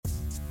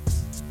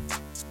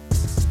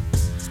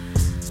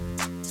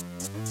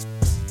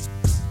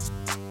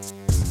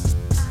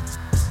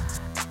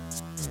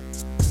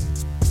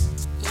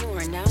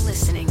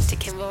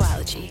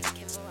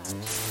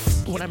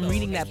When I'm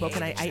reading that book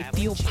and I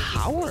feel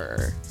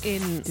power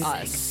in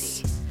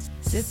us.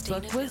 This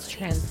book was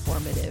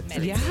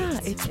transformative. Yeah,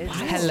 it's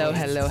wild.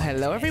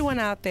 Hello, everyone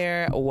out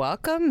there.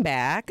 Welcome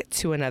back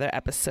to another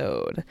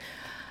episode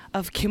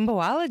of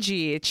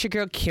Kimboology. It's your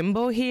girl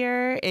Kimbo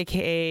here,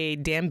 aka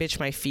Damn Bitch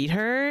My Feet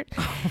Hurt.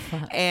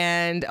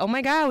 And oh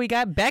my god, we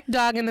got Beck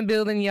Dog in the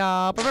building,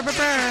 y'all. We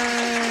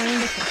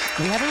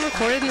haven't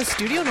recorded in the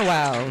studio in a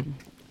while.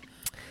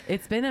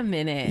 It's been a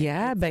minute.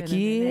 Yeah,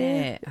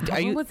 Becky.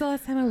 When was the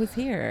last time I was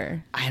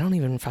here? I don't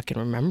even fucking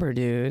remember,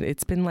 dude.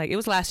 It's been like, it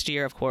was last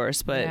year, of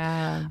course, but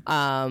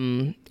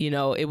you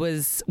know, it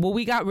was, well,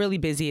 we got really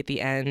busy at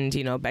the end.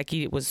 You know,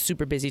 Becky was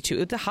super busy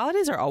too. The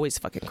holidays are always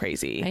fucking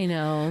crazy. I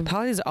know. The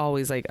holidays are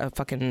always like a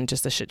fucking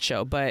just a shit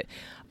show. But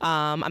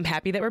I'm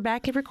happy that we're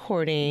back and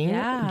recording.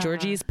 Yeah.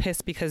 Georgie's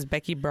pissed because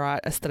Becky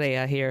brought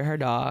Estrella here, her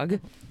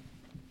dog,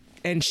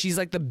 and she's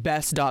like the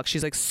best dog.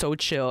 She's like so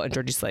chill, and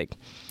Georgie's like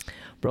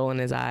rolling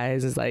his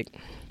eyes, is like,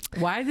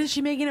 why is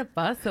she making a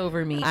fuss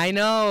over me? I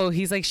know.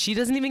 He's like, she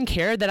doesn't even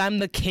care that I'm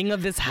the king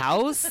of this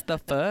house. The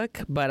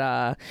fuck? But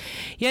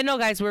yeah, no,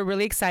 guys, we're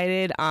really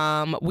excited.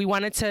 I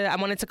wanted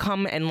to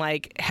come and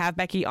like have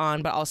Becky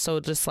on, but also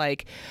just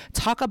like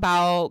talk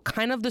about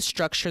kind of the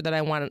structure that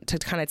I want to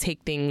kind of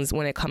take things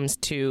when it comes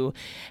to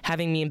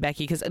having me and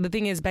Becky. Because the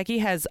thing is, Becky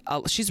has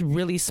she's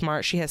really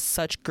smart. She has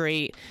such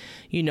great,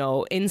 you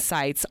know,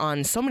 insights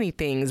on so many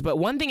things. But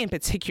one thing in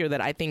particular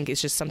that I think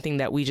is just something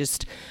that we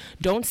just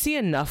don't see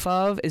enough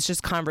of is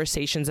just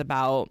conversations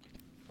about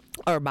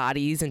our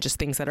bodies and just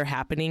things that are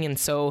happening. And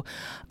so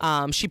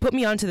she put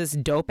me onto this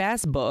dope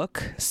ass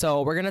book,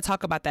 so we're gonna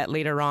talk about that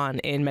later on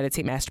in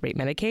Meditate, Masturbate,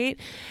 Medicate.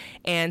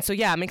 And so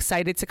yeah, I'm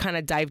excited to kind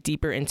of dive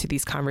deeper into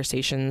these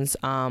conversations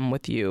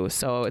with you,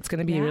 so it's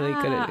gonna be really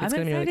good. It's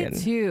gonna be really good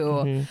too.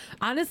 Mm-hmm.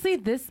 Honestly,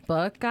 this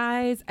book,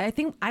 guys, I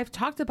think I've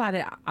talked about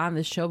it on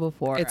the show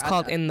before. It's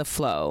called In the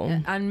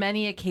Flow on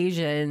many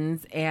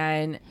occasions,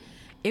 and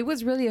it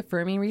was really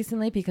affirming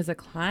recently because a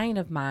client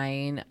of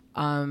mine,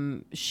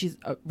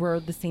 we're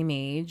the same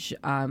age.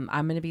 I'm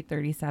going to be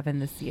 37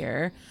 this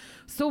year.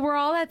 So we're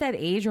all at that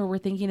age where we're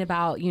thinking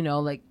about, you know,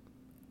 like,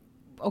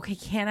 okay,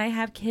 can I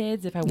have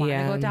kids if I want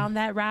to go down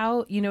that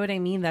route? You know what I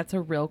mean? That's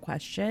a real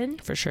question.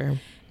 For sure.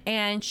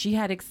 And she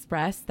had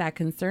expressed that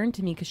concern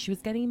to me because she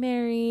was getting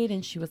married,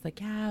 and she was like,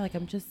 yeah, like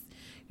I'm just,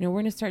 you know, we're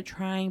going to start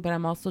trying, but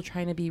I'm also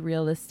trying to be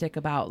realistic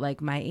about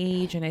like my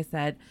age. And I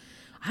said,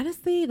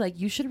 honestly, like,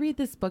 you should read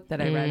this book that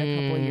I read a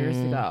couple of years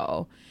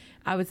ago.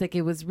 I was like,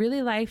 it was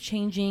really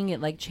life-changing. It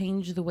like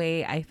changed the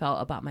way I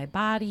felt about my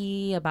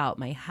body, about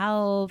my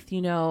health,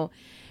 you know.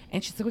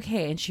 And she's like,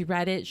 okay. And she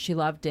read it. She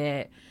loved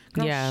it.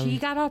 Girl, she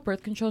got off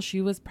birth control.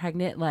 She was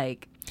pregnant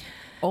like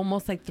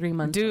almost like 3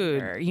 months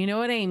later. You know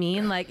what I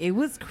mean? Like, it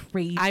was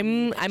crazy.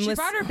 She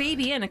brought her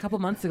baby in a couple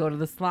months ago to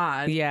the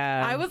salon.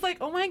 Yeah. I was like,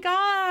 oh my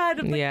God.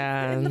 I'm like,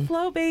 in the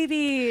flow,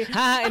 baby.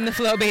 In the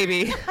flow,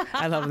 baby.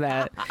 I love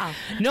that.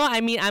 No, I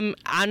mean, I'm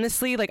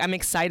honestly like, I'm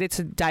excited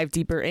to dive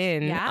deeper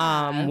in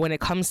when it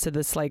comes to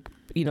this, like,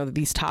 you know,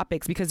 these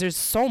topics, because there's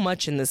so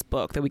much in this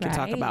book that we can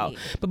talk about.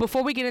 But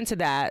before we get into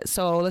that,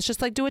 so let's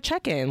just like do a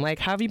check-in. Like,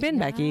 how have you been,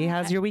 Becky?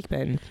 How's your week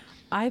been?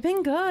 I've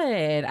been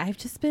good. I've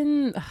just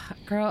been,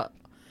 girl,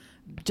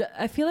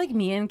 I feel like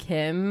me and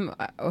Kim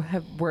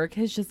work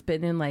has just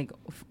been in like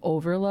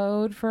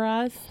overload for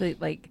us. But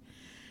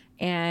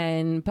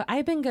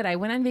I've been good. I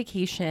went on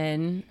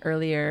vacation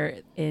earlier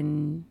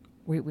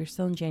we're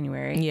still in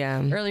January.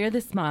 Yeah. Earlier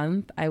this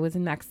month, I was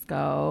in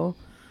Mexico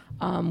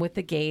with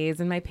the gays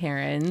and my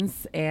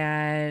parents,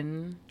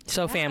 and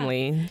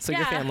family. So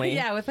your family.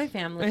 Yeah, with my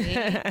family.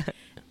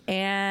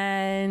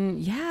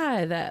 And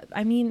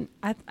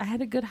I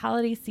had a good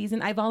holiday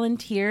season. I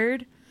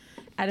volunteered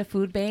at a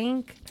food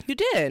bank. You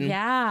did?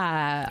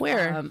 Yeah.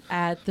 Where?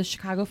 At the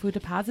Chicago Food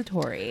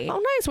Depository. Oh,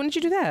 nice. When did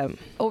you do that?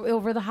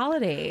 Over the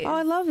holidays. Oh,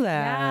 I love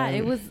that. Yeah,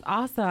 it was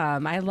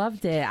awesome. I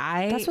loved it.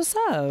 That's what's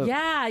up.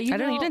 Yeah. You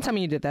didn't tell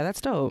me you did that. That's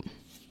dope.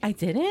 I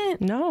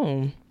didn't?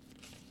 No.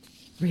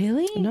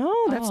 Really? No,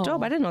 that's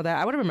dope. I didn't know that.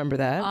 I would remember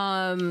that.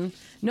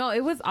 No,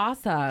 it was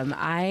awesome.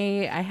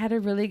 I had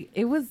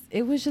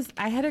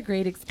I had a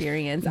great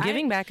experience.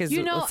 Giving back is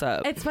what's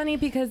up. It's funny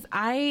because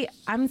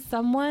I'm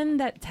someone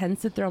that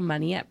tends to throw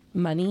money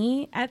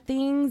at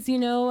things, you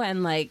know,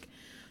 and like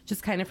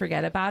just kind of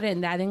forget about it.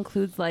 And that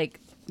includes like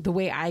the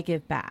way I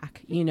give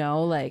back, you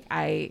know, like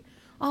I'm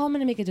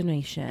going to make a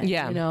donation,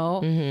 you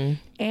know,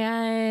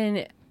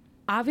 and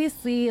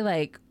obviously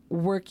like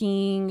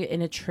working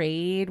in a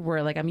trade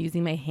where like I'm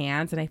using my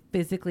hands and I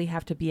physically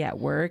have to be at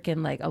work,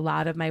 and like a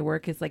lot of my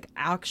work is like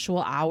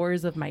actual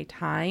hours of my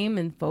time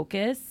and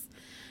focus,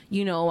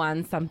 you know,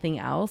 on something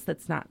else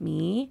that's not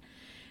me.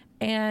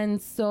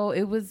 And so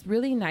it was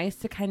really nice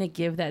to kind of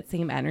give that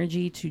same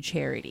energy to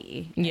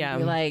charity. Yeah.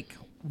 Be like,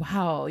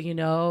 wow, you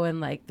know, and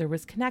like there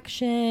was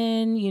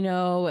connection, you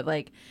know,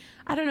 like,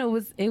 I don't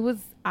know,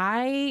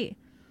 I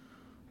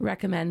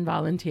recommend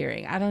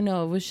volunteering. I don't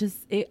know. It was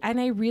just,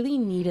 and I really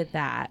needed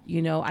that,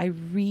 you know, I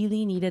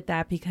really needed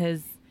that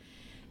because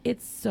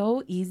it's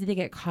so easy to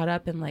get caught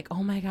up in like,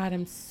 oh my God,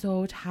 I'm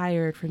so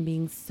tired from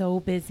being so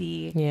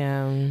busy.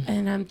 Yeah.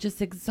 And I'm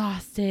just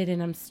exhausted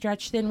and I'm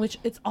stretched thin, which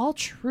it's all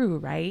true,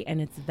 right? And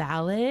it's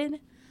valid.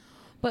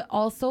 But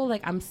also,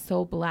 like, I'm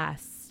so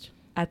blessed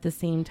at the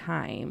same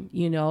time,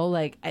 you know,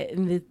 like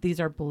these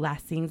are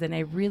blessings. And I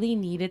really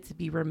needed to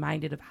be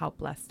reminded of how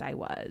blessed I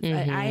was.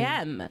 I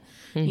am,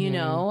 you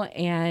know,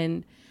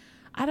 and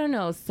I don't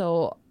know.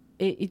 So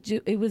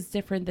it was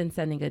different than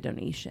sending a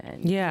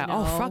donation. Yeah. You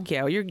know? Oh, fuck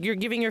yeah. You're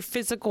giving your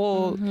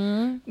physical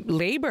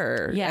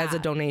labor as a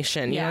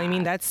donation. You know what I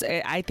mean?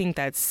 I think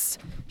that's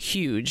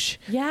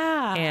huge.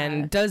 Yeah.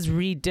 And does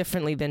read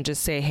differently than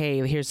just say,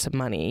 hey, here's some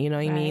money. You know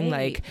what I mean?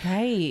 Like,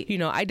 you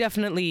know, I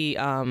definitely,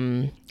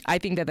 I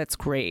think that that's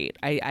great.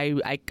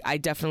 I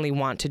definitely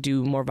want to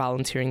do more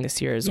volunteering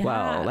this year as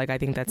well. Like, I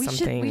think that's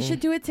something. We should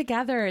do it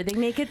together. They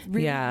make it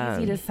really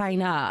easy to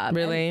sign up.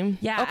 Really? And,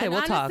 yeah. Okay, and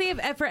we'll honestly,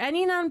 talk. For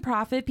any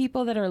nonprofit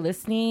people that are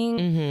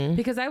listening,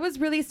 because I was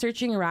really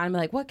searching around,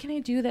 like, what can I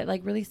do that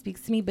like really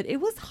speaks to me? But it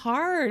was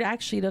hard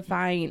actually to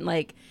find,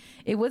 like,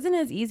 it wasn't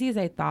as easy as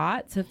I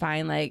thought to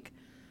find, like,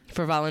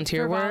 for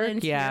volunteer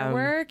work.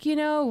 Work, you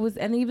know, was,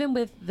 and even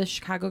with the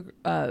Chicago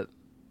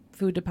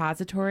Food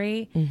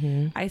Depository,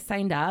 I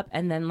signed up,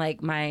 and then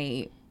like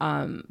my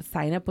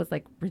sign up was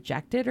like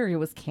rejected or it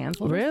was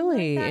canceled.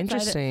 Really? Like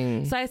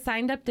Interesting. So I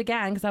signed up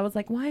again because I was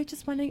like, well, I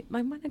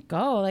want to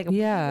go. Like,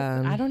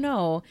 yeah, I don't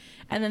know.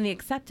 And then they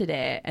accepted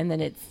it, and then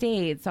it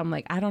stayed. So I'm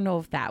like, I don't know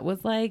if that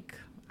was like,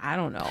 I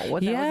don't know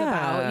what that was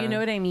about. You know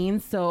what I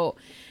mean? So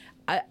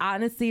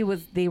honestly,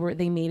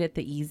 they made it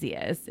the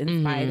easiest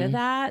in spite of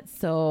that.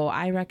 So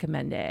I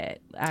recommend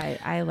it.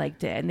 I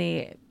liked it, and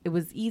it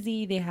was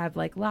easy. They have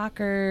like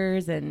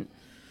lockers and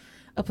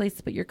a place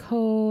to put your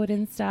code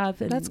and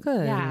stuff. And that's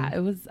good. Yeah,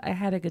 I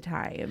had a good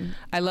time.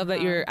 I love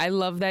that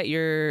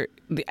you're,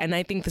 and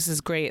I think this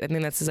is great. I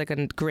think that's like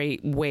a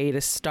great way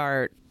to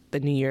start the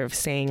new year of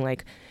saying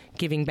like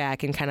giving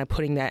back and kind of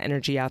putting that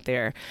energy out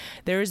there.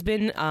 There's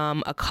been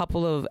a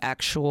couple of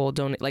actual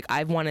like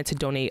I've wanted to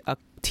donate a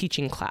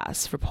teaching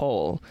class for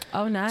pole.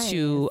 Oh, nice.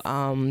 To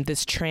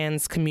this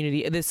trans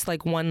community, this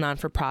like one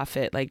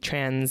non-for-profit like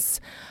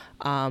trans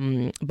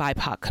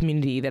BIPOC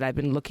community that I've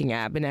been looking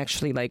at. I've been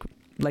actually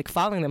like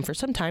following them for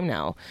some time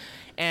now,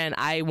 and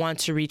I want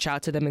to reach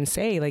out to them and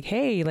say like,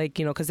 hey, like,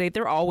 you know, because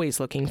they're always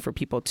looking for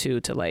people to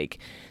like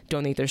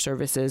donate their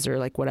services or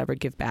like whatever,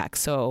 give back.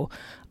 So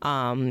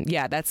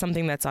yeah, that's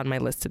something that's on my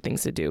list of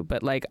things to do.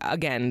 But like,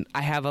 again,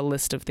 I have a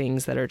list of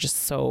things that are just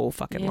so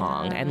fucking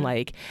long, and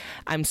like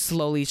I'm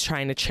slowly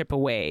trying to chip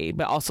away,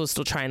 but also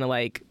still trying to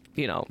like,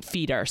 you know,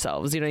 feed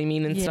ourselves, you know what I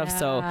mean, and stuff.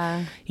 So,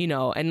 you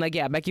know, and like,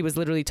 yeah, Becky was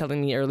literally telling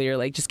me earlier,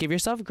 like, just give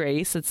yourself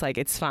grace. It's like,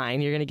 it's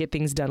fine. You're gonna get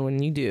things done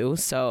when you do.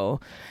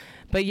 So,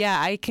 but yeah,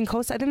 I can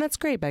I think that's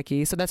great,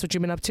 Becky. So that's what you've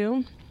been up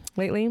to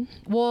lately?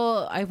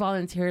 Well, I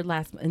volunteered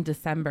in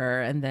December,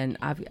 and then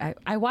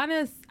I want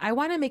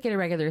to make it a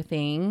regular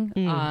thing.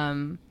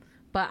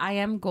 But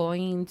I'm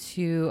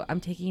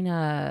taking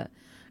a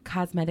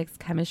cosmetics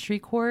chemistry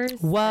course.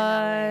 What?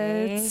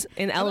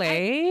 In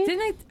LA?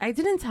 I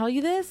didn't tell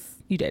you this?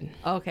 You did.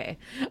 Okay.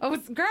 I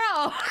was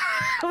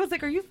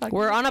like, are you fucking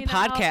We're on a me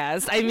now?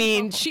 podcast. I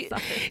mean, she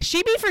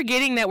be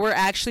forgetting that we're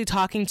actually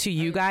talking to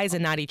you guys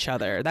and not each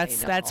other.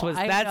 That's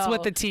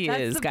what the tea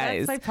is,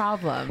 guys. That's my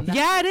problem.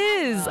 It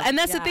is. And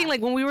that's the thing,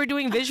 like when we were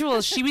doing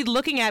visuals, she was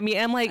looking at me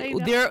and I'm like,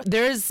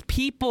 there's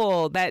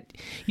people that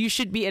you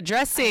should be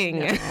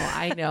addressing.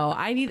 I know.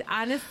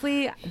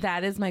 Honestly,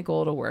 that is my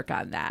goal, to work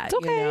on that. It's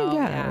okay. You know?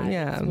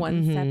 Yeah. It's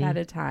one step at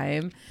a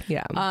time.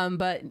 Yeah.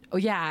 But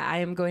yeah, I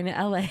am going to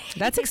LA.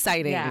 That's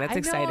exciting. Yeah, That's I know,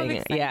 exciting. I'm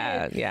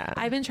excited. Yeah.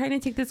 I've been trying to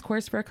take this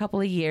course for a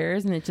couple of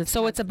years, and it's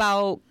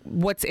about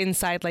what's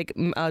inside, like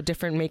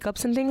different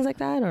makeups and things like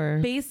that, or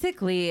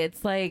basically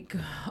it's like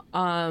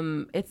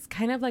it's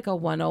kind of like a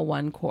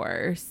 101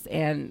 course,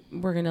 and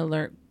we're gonna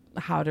learn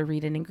how to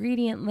read an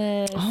ingredient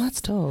list. Oh, that's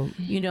dope.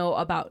 You know,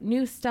 about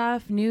new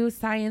stuff, new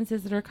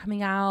sciences that are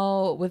coming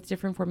out with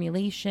different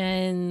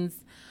formulations.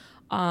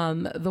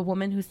 The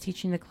woman who's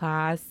teaching the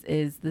class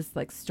is this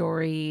like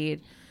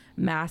storied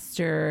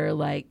master,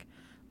 like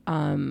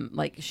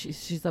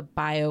she's a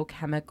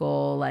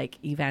biochemical like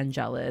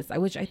evangelist,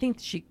 which I think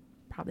she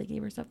probably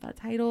gave herself that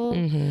title.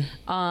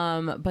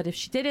 But if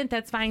she didn't,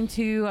 that's fine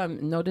too.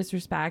 No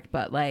disrespect,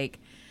 but like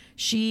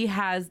she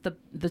has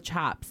the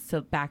chops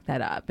to back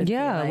that up. And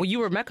well, you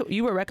were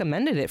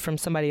recommended it from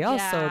somebody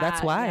else, so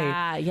that's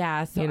why.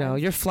 Yeah. So you know,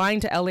 you're flying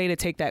to LA to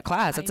take that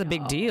class. That's a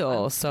big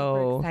deal. I'm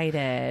super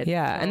excited.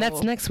 Yeah, so, and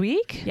that's next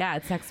week. Yeah,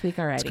 it's next week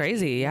already. It's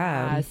crazy.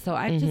 Yeah. So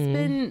I've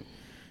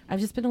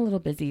just been a little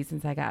busy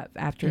since I got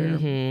after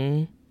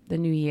the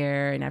new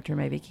year and after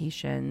my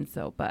vacation.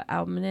 So, but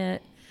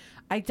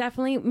I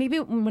definitely, maybe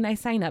when I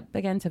sign up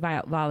again to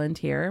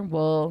volunteer,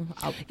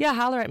 yeah,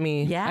 holler at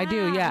me. Yeah, I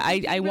do. Yeah,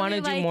 I want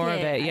to do more of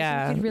it.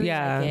 Yeah, I think you'd really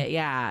like it.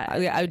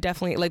 Yeah, I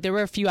definitely like. There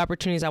were a few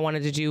opportunities I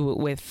wanted to do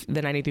with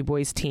the 93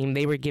 Boys team.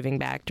 They were giving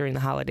back during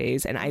the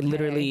holidays, and I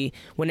literally,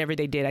 whenever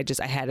they did, I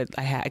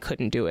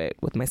couldn't do it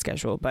with my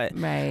schedule.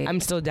 But I'm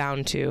still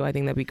down to. I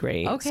think that'd be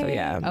great. Okay. So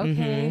yeah.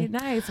 Okay.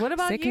 Nice. What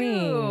about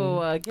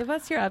you? Give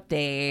us your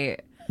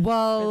update.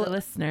 Well, for the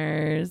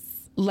listeners.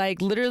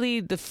 Like literally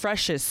the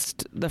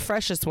freshest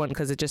one,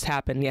 because it just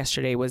happened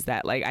yesterday, was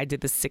that like I did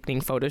this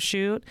sickening photo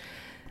shoot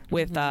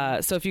with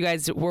so if you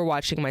guys were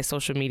watching my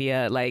social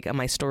media, like on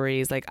my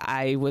stories, like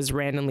I was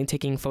randomly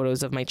taking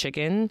photos of my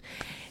chicken,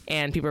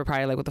 and people are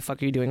probably like, what the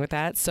fuck are you doing with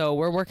that? So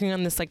we're working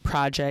on this like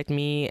project,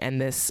 me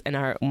and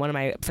one of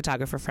my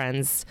photographer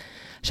friends,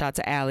 shout out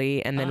to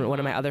Allie, and then one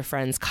of my other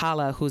friends,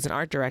 Kala, who's an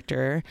art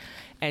director,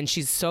 and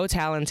she's so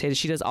talented.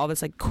 She does all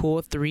this like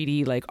cool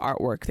 3D like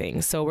artwork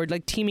things. So we're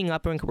like teaming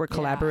up and we're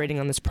collaborating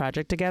on this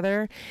project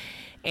together.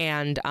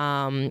 And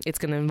it's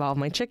gonna involve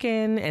my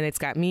chicken, and it's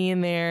got me in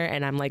there,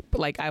 and I'm like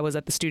I was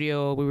at the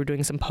studio, we were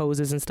doing some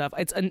poses and stuff.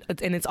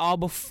 It's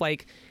all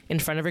like in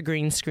front of a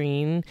green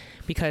screen,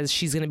 because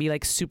she's gonna be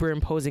like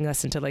superimposing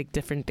us into like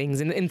different things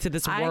and into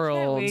this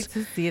world. I can't wait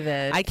to see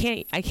this. I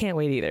can't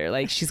wait either.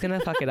 Like she's gonna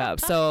fuck it up.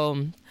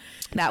 So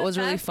that was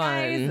really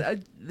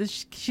fun.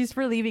 She's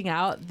for leaving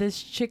out.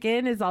 This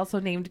chicken is also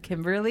named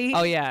Kimberly.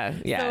 Oh yeah,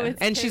 yeah,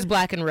 and she's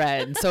black and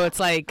red, so it's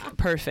like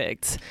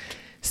perfect.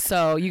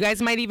 So you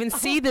guys might even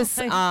see this.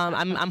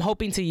 I'm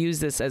hoping to use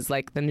this as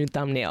like the new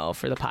thumbnail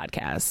for the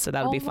podcast. So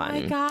that would be fun.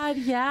 Oh my God,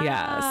 yeah.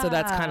 Yeah. So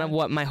that's kind of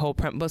what my whole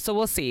so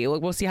we'll see.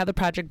 We'll see how the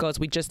project goes.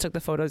 We just took the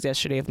photos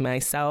yesterday of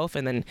myself,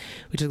 and then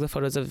we took the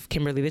photos of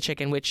Kimberly the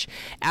chicken, which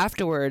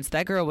afterwards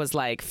that girl was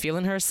like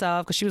feeling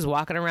herself because she was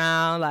walking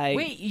around like.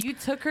 Wait, you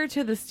took her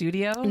to the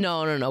studio?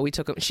 No. We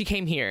took her. She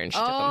came here and she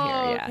took them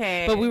here. Yeah.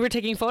 Okay. But we were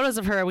taking photos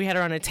of her. We had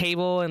her on a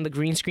table and the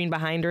green screen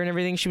behind her and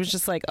everything. She was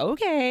just like,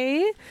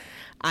 okay,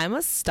 I'm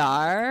a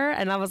star.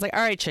 And I was like,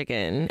 all right,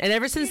 chicken. And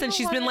ever since then,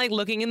 she's been like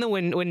looking in the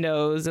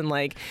windows, and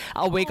like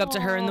I'll wake up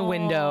to her in the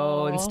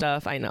window and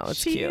stuff. I know,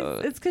 it's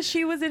cute. It's because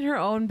she was in her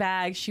own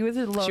bag. She was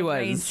a lone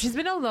ranger. She's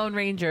been a lone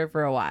ranger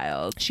for a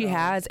while. She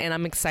has, and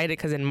I'm excited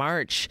because in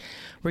March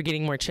we're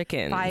getting more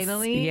chickens.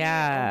 Finally?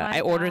 Yeah.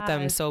 I ordered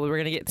them, so we're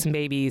gonna get some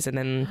babies, and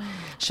then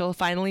she'll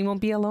finally won't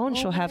be alone.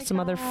 She'll have some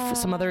other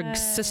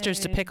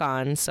sisters to pick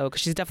on. So, because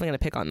she's definitely gonna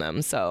pick on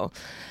them. So.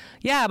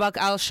 Yeah,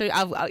 I'll show you.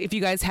 If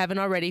you guys haven't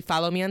already,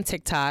 follow me on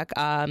TikTok,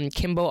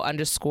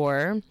 Kimboology_. So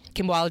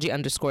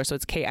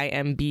it's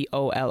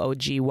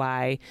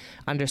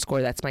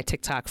KIMBOLOGY_. That's my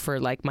TikTok for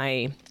like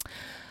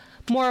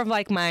more of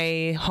like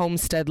my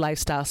homestead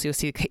lifestyle. So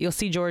you'll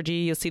see Georgie,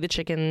 you'll see the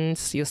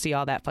chickens, you'll see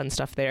all that fun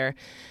stuff there.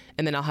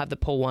 And then I'll have the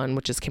poll one,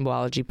 which is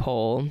Kimboology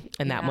poll,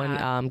 and that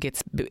one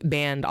gets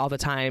banned all the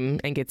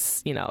time and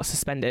gets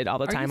suspended all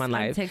the time on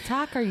live.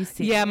 TikTok? Are you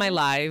seeing? Yeah, my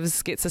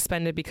lives get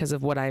suspended because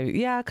of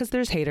because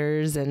there's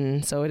haters,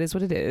 and so it is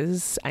what it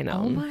is. I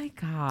know. Oh my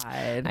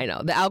God. I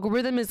know. The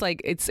algorithm is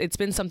like it's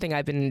been something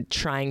I've been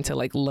trying to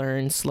like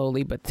learn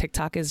slowly, but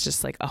TikTok is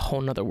just like a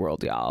whole nother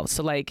world, y'all.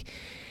 So like,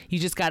 you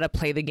just gotta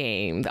play the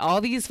game.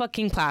 All these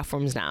fucking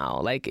platforms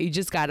now, like you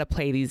just gotta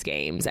play these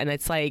games, and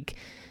it's like.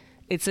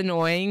 It's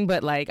annoying,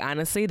 but like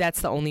honestly,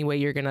 that's the only way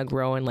you're gonna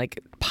grow and like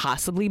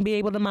possibly be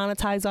able to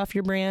monetize off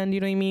your brand.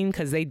 You know what I mean?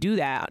 Because they do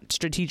that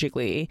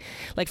strategically.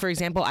 Like for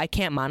example, I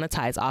can't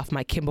monetize off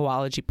my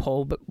Kimboology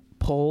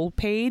poll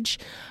page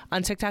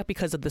on TikTok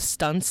because of the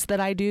stunts that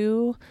I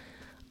do.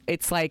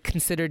 It's like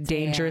considered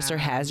dangerous or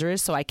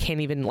hazardous, so I can't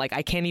even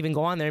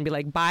go on there and be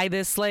like, buy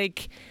this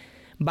light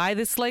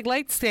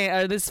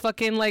stand or this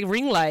fucking like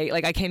ring light.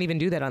 Like I can't even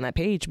do that on that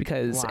page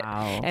because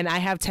and I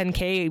have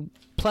 10K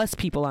plus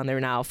people on there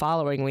now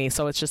following me,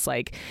 so it's just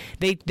like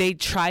they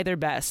try their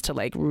best to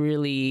like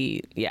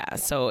really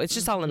so it's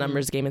just all a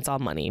numbers game, it's all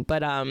money.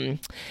 But so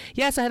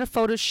I had a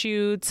photo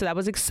shoot, so that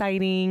was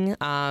exciting.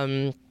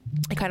 I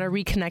kind of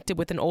reconnected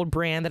with an old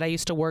brand that I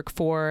used to work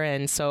for,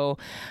 and so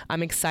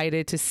I'm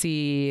excited to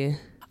see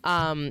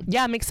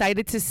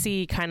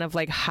kind of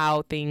like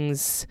how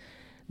things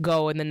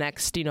go in the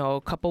next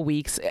couple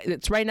weeks.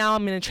 It's right now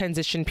I'm in a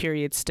transition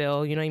period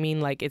still, you know what I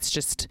mean? Like it's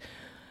just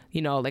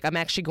like I'm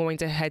actually going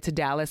to head to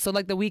Dallas. So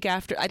like the week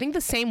after, I think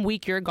the same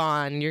week you're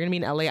gone, you're gonna be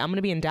in LA, I'm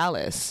gonna be in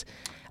Dallas.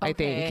 Okay. I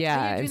think,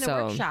 yeah. You're doing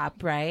a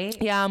workshop, right?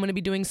 Yeah, I'm gonna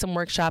be doing some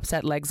workshops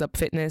at Legs Up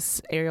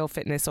Fitness, Aerial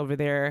Fitness over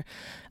there,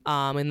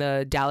 in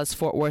the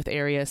Dallas-Fort Worth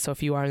area. So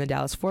if you are in the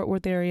Dallas-Fort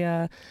Worth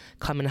area,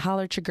 come and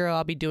holler at your girl.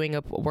 I'll be doing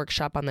a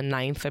workshop on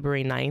the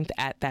February 9th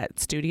at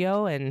that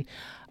studio, and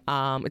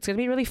it's gonna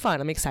be really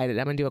fun. I'm excited.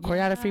 I'm gonna do a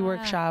choreography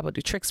workshop. I'll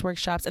do tricks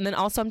workshops, and then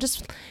also I'm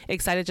just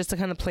excited just to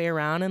kind of play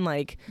around and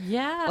like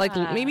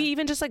maybe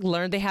even just like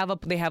learn. They have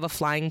a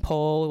flying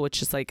pole,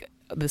 which is like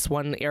this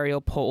one aerial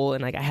pole,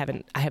 and like I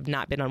have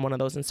not been on one of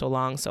those in so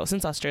long. So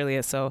since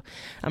Australia, so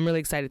I'm really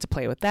excited to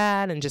play with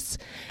that, and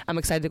just I'm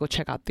excited to go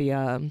check out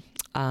the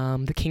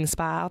the King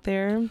Spa out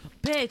there.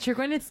 Bitch, you're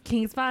going to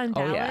King Spa in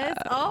Dallas? Yeah.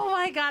 Oh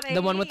my God.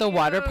 The one with the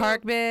water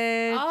park,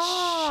 bitch.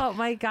 Oh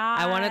my God.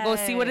 I want to go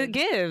see what it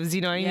gives.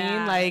 You know what I mean?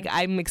 Yeah. Like,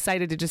 I'm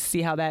excited to just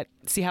see how that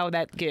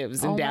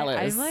gives in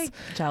Dallas. I'm like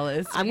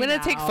jealous. I'm going to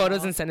take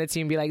photos and send it to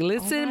you and be like,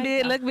 listen,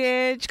 bitch, look,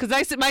 bitch.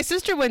 Because my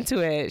sister went to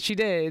it. She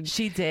did.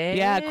 She did?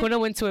 Yeah, Kuna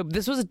went to it.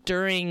 This was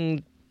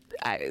during,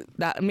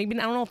 maybe,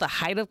 I don't know if the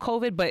height of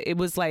COVID, but it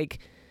was like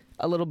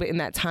a little bit in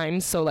that time.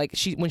 So like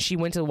when she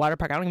went to the water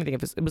park, I don't even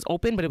think it was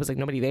open, but it was like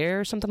nobody there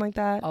or something like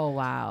that. Oh,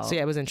 wow. So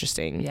yeah, it was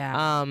interesting.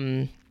 Yeah.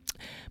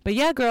 But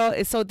yeah, girl,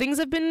 so things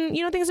have been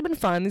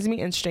fun. Things have been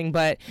interesting,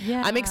 but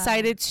Yeah. I'm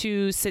excited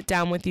to sit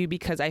down with you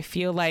because I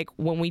feel like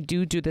when we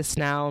do this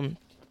now,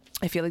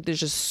 I feel like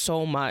there's just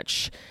so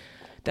much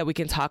that we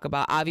can talk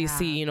about.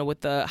 Obviously, you know,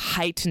 with the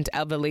heightened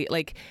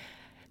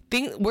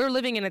we're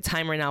living in a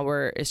time right now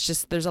where it's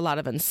just, there's a lot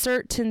of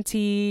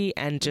uncertainty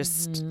and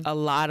just a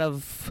lot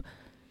of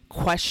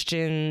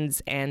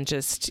questions and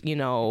just, you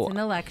know, it's an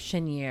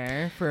election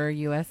year for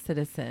U.S.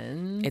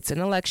 citizens. It's an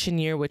election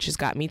year, which has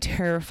got me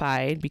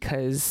terrified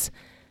because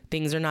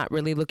things are not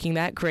really looking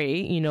that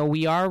great. You know,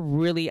 we are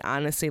really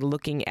honestly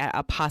looking at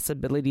a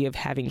possibility of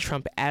having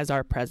Trump as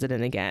our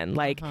president again.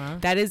 Like,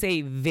 that is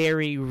a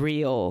very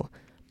real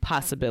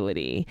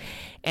possibility.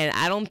 And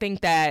I don't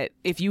think that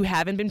if you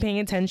haven't been paying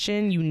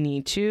attention, you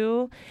need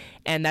to.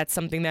 And that's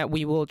something that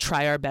we will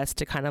try our best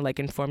to kind of like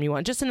inform you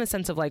on, just in the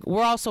sense of like,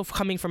 we're also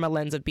coming from a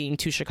lens of being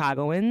two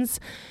Chicagoans,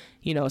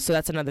 you know, so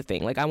that's another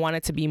thing. Like, I want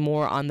it to be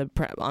more on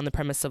the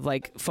premise of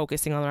like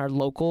focusing on our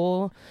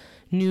local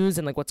news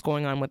and like what's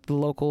going on with the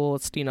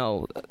locals. You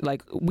know,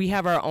 like, we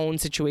have our own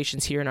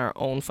situations here in our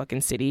own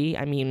fucking city.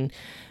 I mean,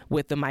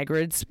 with the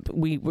migrants,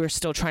 we're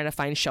still trying to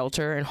find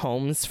shelter and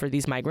homes for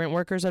these migrant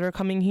workers that are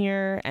coming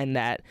here and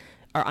that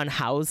are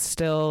unhoused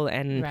still.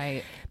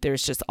 And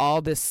there's just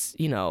all this,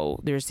 you know,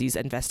 there's these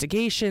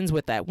investigations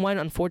with that one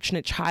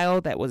unfortunate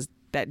child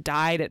that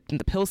died at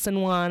the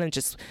Pilsen one, and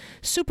just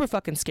super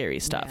fucking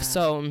scary stuff. Yeah.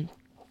 So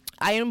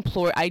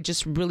I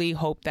just really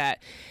hope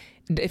that,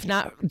 if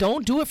not,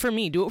 don't do it for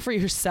me, do it for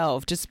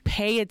yourself. Just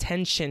pay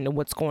attention to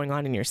what's going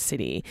on in your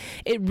city.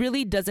 It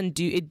really does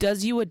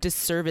you a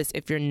disservice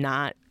if you're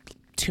not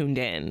tuned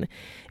in,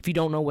 if you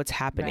don't know what's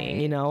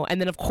happening, you know.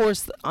 And then of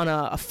course on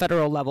a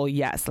federal level,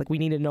 yes, like we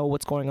need to know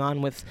what's going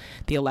on with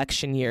the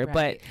election year,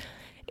 but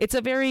it's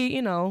a very,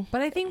 you know.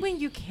 But I think when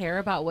you care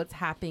about what's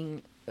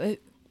happening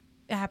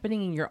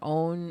in your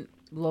own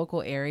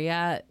local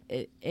area,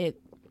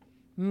 it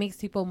makes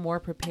people more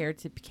prepared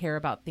to care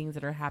about things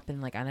that are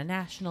happening like on a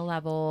national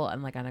level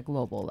and like on a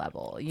global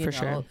level. You know,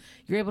 sure.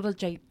 You're able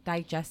to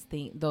digest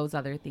those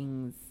other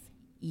things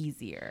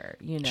easier,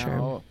 you know.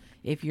 Sure.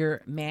 If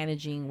you're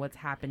managing what's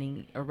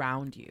happening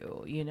around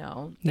you, you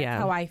know.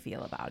 That's how I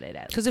feel about it.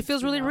 Because it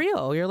feels really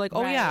real. You're like,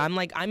 oh yeah,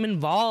 I'm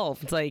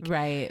involved. Like,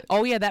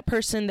 oh yeah, that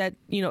person that,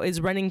 you know, is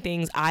running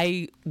things,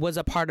 I was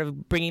a part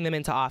of bringing them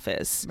into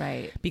office.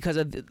 Because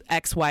of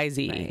X, Y,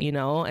 Z, you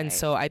know. And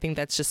so I think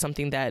that's just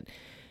something that,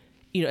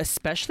 you know,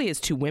 especially as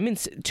two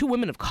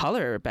women of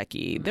color,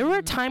 Becky, there were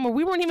a time where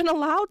we weren't even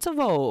allowed to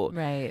vote.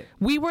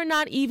 We were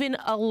not even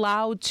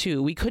allowed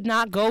to. We could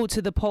not go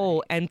to the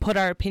poll and put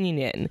our opinion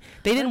in.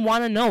 They didn't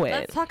want to know it.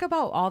 Let's talk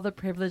about all the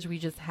privilege we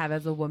just have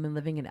as a woman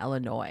living in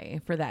Illinois,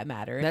 for that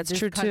matter. That's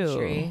true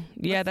too.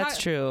 Yeah, that's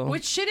true.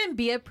 Which shouldn't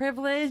be a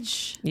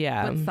privilege.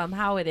 Yeah. But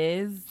somehow it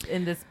is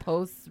in this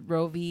post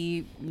Roe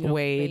v.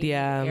 Wade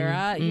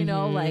era. You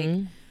know, like,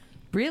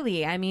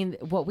 really, I mean,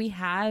 what we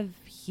have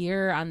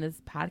here on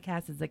this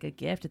podcast is like a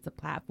gift. It's a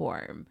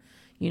platform,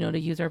 you know, to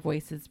use our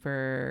voices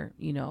for,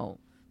 you know,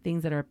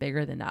 things that are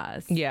bigger than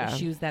us.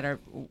 Issues that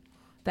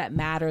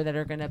matter, that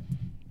are going to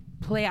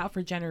play out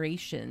for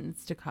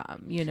generations to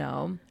come, you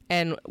know.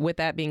 And with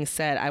that being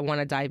said, I want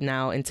to dive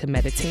now into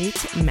meditate,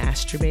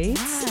 masturbate,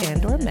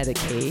 and or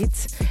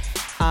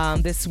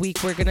medicate. This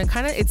week we're gonna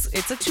kind of, it's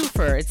a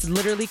twofer. It's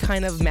literally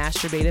kind of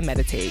masturbate and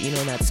meditate, you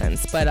know, in that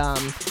sense. But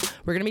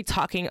we're gonna be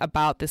talking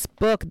about this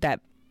book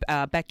that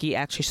Becky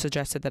actually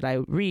suggested that I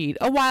read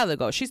a while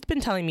ago. She's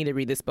been telling me to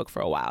read this book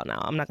for a while now,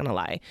 I'm not gonna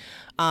lie.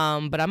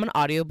 But I'm an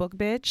audiobook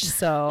bitch,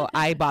 so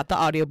I bought the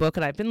audiobook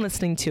and I've been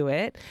listening to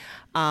it.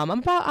 I'm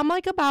about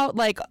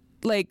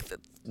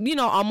you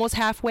know, almost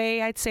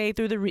halfway, I'd say,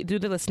 through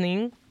the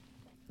listening.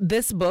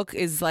 This book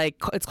is like,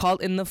 it's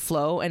called In the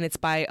Flow, and it's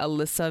by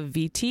Alyssa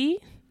Vitti,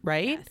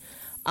 right? Yes.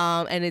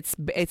 And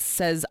it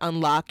says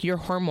unlock your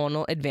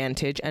hormonal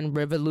advantage and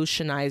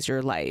revolutionize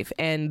your life.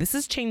 And this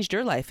has changed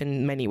your life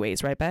in many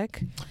ways, right,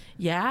 Beck?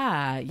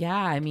 Yeah.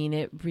 I mean,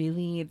 it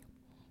really.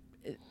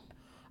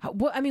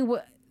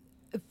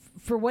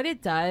 For what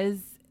it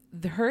does,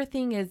 her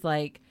thing is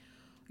like,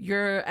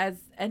 as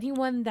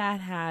anyone that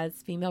has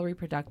female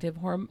reproductive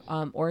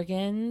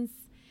organs,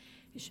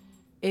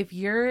 if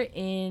you're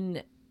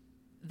in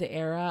the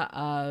era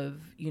of,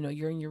 you know,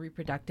 you're in your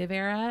reproductive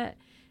era,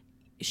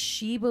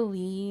 she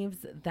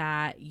believes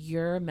that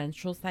your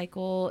menstrual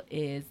cycle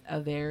is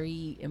a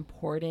very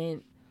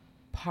important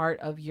part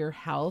of your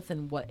health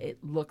and what it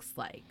looks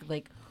like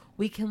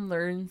we can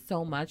learn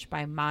so much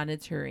by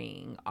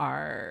monitoring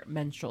our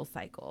menstrual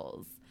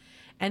cycles.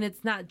 And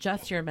it's not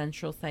just your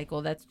menstrual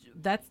cycle. That's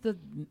the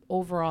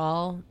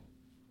overall,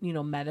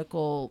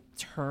 medical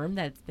term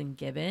that's been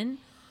given.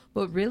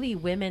 But really,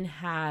 women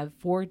have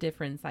 4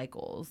 different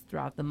cycles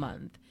throughout the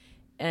month.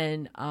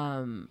 And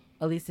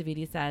Elisa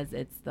Vitti says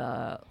it's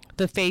the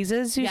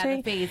phases, you say? Yeah,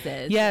 the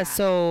phases. Yeah,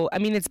 so, I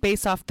mean, it's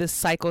based off the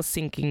cycle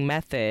syncing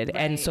method.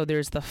 Right. And so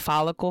there's the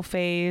follicle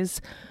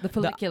phase. The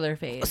follicular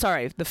phase.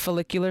 Sorry, the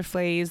follicular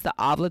phase, the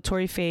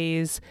ovulatory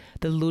phase,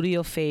 the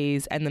luteal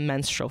phase, and the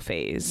menstrual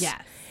phase.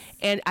 Yes.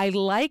 And I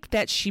like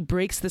that she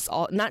breaks this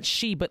all, not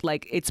she, but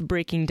like it's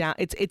breaking down.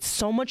 It's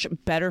so much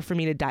better for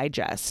me to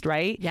digest,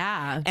 right?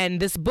 Yeah. And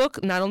this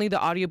book, not only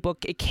the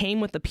audiobook, it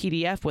came with the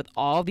PDF with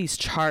all these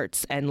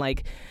charts and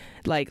like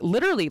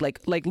literally like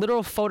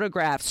literal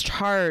photographs,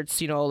 charts,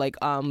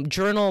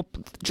 journal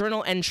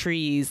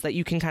entries that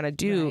you can kind of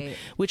do, Right.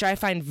 which I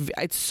find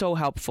it's so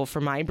helpful for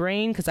my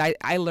brain because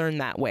I learn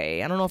that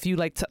way. I don't know if you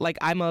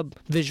I'm a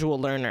visual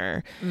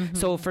learner. Mm-hmm.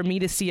 So for me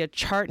to see a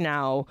chart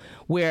now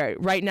where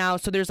right now,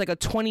 so there's like a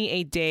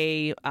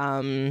 28-day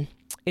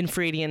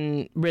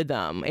Infradian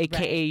Rhythm,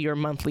 aka Right. your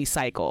monthly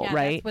cycle, Yeah,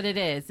 right? that's what it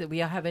is.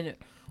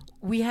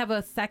 We have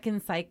a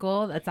second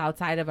cycle that's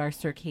outside of our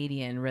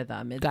circadian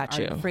rhythm. It's Got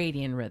you. our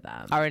Infradian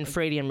rhythm. Our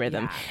Infradian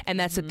Rhythm. Yeah. And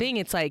that's the thing.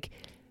 It's like,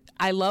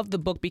 I love the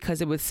book because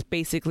it was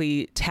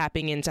basically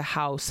tapping into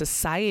how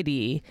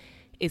society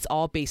is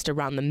all based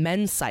around the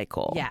men's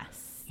cycle.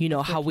 Yes.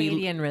 How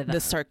Circadian rhythm. the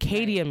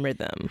circadian Right.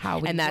 rhythm, How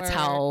we and that's work.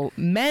 how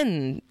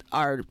men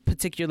are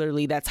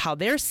particularly. That's how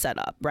they're set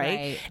up, right?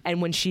 Right.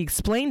 And when she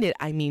explained it,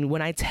 I mean,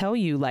 when I tell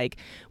you, like,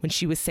 when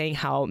she was saying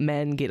how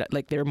men get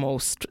like their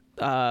most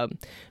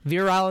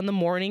virile in the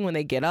morning when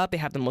they get up, they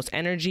have the most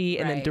energy,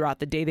 and then Right. throughout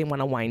the day they want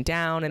to wind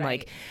down, and Right.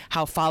 like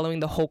how following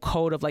the whole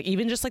code of like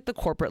even just like the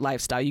corporate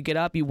lifestyle, you get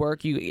up, you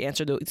work, you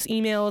answer those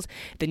emails,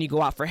 then you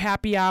go out for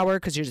happy hour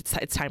because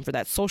it's time for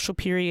that social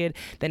period,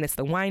 then it's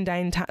the wind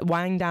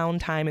down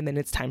time, and then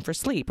it's time for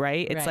sleep,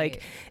 right? It's Right.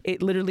 like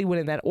it literally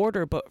went in that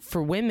order. But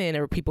for women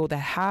or people that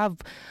have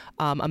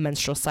a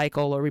menstrual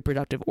cycle or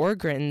reproductive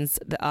organs,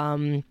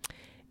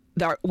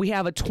 we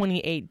have a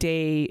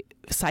 28-day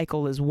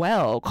cycle as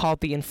well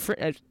called the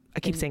I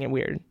keep saying it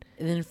weird.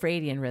 An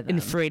Infradian rhythm.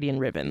 Infradian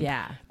Rhythm.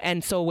 Yeah.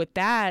 And so with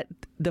that,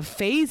 the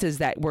phases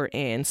that we're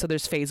in, so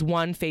there's phase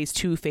 1, phase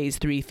 2, phase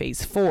 3,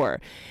 phase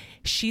 4.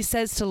 She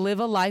says to live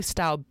a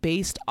lifestyle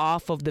based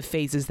off of the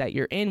phases that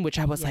you're in, which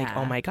I was like, Yeah.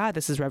 oh my God,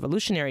 this is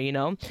revolutionary,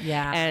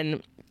 Yeah.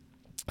 And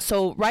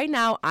so right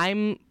now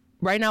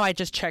I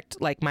just checked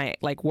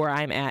where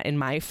I'm at in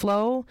my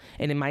flow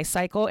and in my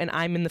cycle, and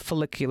I'm in the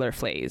follicular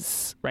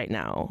phase right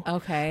now.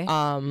 Okay.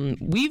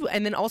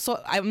 And then also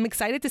I'm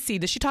excited to see,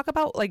 does she talk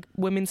about like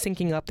women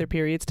syncing up their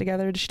periods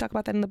together? Does she talk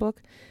about that in the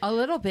book? A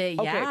little bit,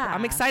 yeah. Okay,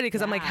 I'm excited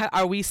because I'm like,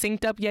 are we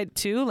synced up yet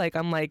too? Like,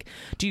 I'm like,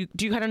 do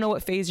you kind of know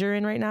what phase you're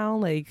in right now?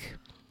 Like,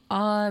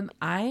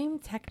 I'm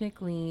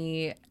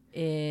technically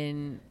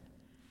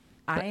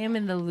I am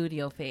in the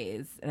luteal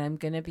phase, and I'm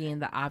going to be in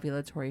the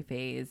ovulatory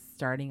phase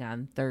starting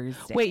on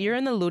Thursday. wait, you're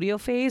in the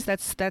luteal phase?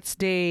 That's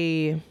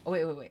day. Oh,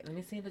 wait. Let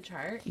me see the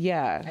chart.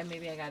 Yeah.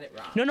 Maybe I got it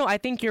wrong. No, I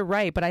think you're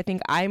right, but I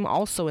think I'm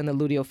also in the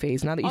luteal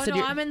phase. Now that you said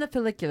I'm in the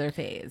follicular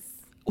phase.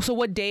 So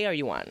what day are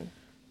you on?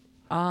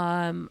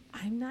 I'm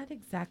not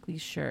exactly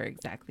sure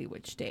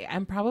which day.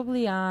 I'm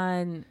probably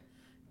on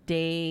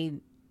day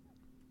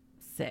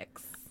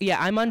 6. Yeah,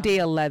 I'm on day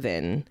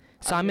 11.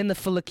 So I'm in the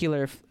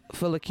follicular phase.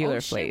 Shit,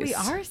 we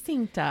are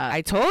synced up.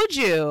 I told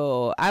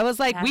you. I was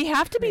like, we That's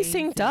have to be crazy.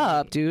 synced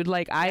up, dude.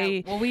 Like,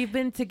 Well, we've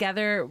been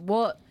together.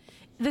 Well,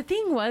 the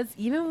thing was,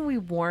 even when we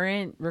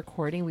weren't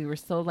recording, we were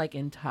still like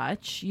in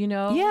touch,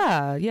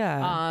 Yeah.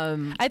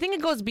 I I think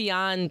it goes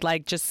beyond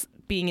like just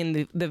being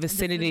in the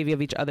vicinity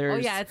of each other. Oh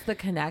yeah, it's the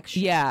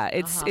connection. Yeah,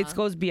 it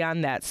goes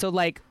beyond that. So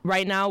like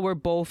right now we're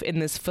both in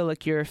this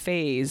follicular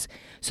phase.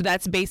 So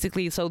that's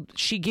basically, so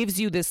she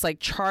gives you this like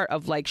chart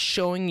of like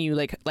showing you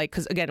like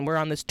because again we're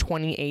on this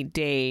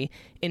 28-day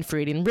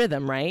Infradian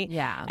Rhythm, right?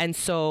 Yeah. And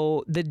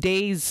so the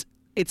days,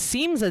 it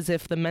seems as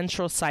if the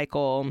menstrual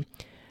cycle,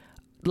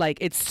 like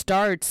it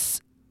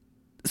starts.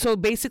 So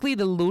basically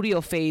the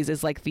luteal phase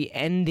is like the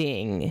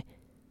ending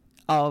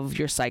of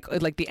your cycle,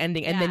 like the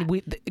ending, and then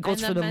it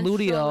goes for the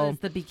luteal is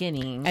the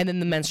beginning, and then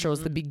the menstrual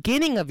is the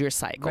beginning of your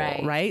cycle,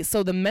 right?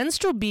 So the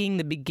menstrual being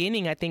the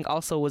beginning, I think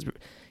also was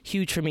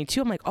huge for me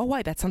too. I'm like, oh,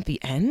 why, that's not the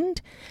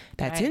end?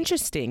 That's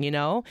interesting,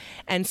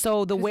 And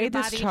so the way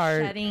this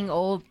chart, shedding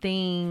old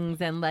things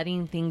and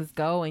letting things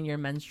go in your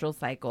menstrual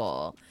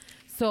cycle.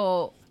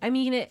 So I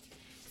mean it.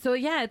 So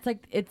yeah, it's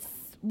like I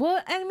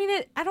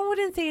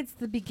wouldn't say it's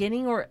the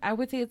beginning, or I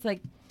would say it's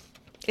like.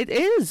 it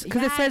is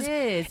because Yeah,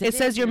 it it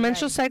says is. your You're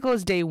menstrual right. cycle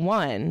is day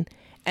 1,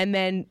 and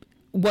then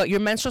what your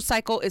menstrual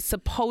cycle is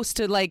supposed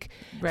to like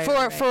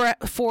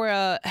for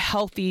a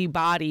healthy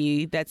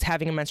body that's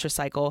having a menstrual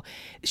cycle.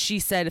 She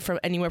said from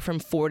anywhere from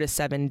 4 to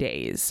 7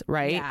 days,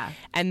 right? Yeah.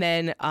 And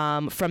then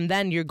from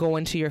then you're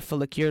going to your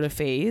follicular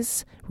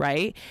phase,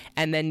 right?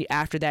 And then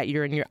after that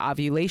you're in your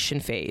ovulation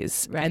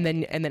phase, right. and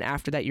then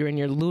after that you're in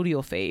your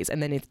luteal phase,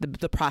 and then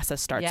the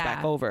process starts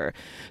back over.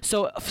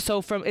 So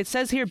from it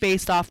says here,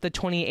 based off the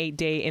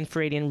 28-day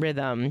infradian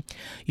rhythm,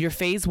 your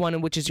phase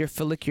 1, which is your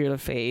follicular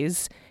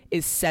phase,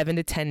 is 7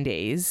 to 10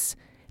 days.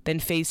 Then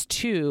phase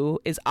 2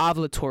 is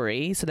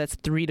ovulatory, so that's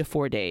 3 to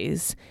 4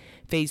 days.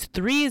 Phase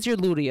 3 is your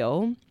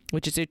luteal,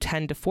 which is your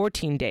 10 to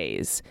 14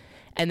 days.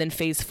 And then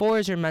phase 4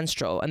 is your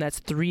menstrual, and that's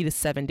 3 to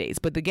 7 days.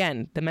 But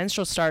again, the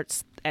menstrual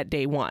starts at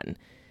day 1.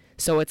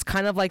 So it's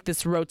kind of like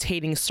this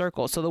rotating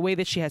circle. So the way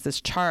that she has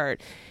this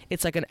chart,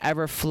 it's like an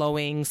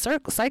ever-flowing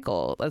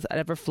cycle, an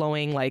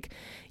ever-flowing, like,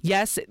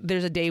 yes,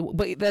 there's a day,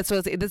 but that's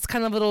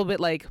kind of a little bit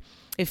like,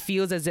 it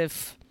feels as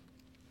if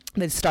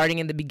the starting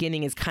and the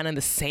beginning is kind of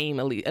the same,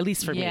 at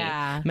least for me,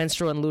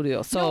 menstrual and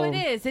luteal. So no,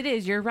 it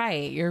is. You're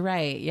right.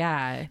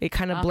 Yeah. It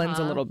kind of blends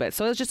a little bit.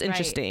 So it's just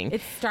interesting.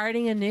 It's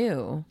starting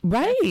anew.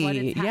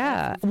 Right.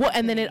 Yeah. Well,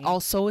 and then it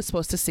also is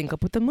supposed to sync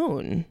up with the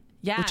moon.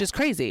 Yeah. Which is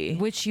crazy.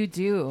 Which you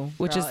do.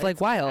 Which is like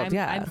wild.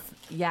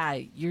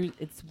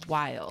 It's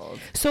wild.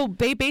 So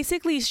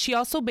she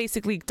also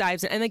basically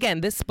dives in. And again,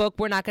 this book,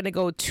 we're not going to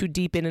go too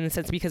deep in a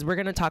sense, because we're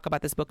going to talk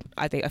about this book,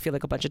 I feel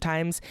like a bunch of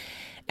times.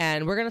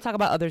 And we're going to talk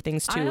about other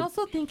things too. I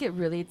also think it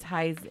really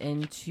ties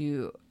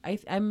into,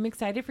 I'm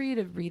excited for you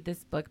to read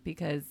this book,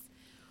 because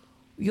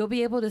you'll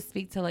be able to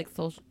speak to like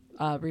social,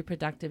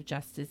 reproductive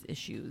justice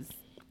issues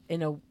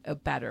in a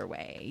better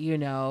way,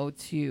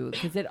 too,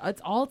 because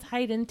it's all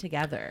tied in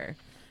together.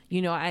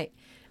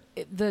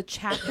 The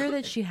chapter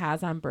that she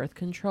has on birth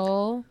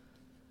control,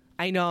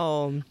 I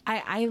know.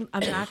 I'm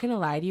not gonna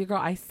lie to you, girl.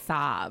 I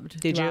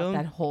sobbed throughout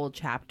that whole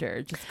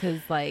chapter, just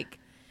because like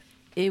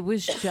it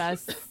was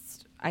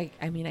just. I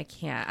mean, I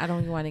can't. I don't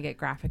even want to get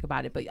graphic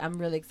about it, but I'm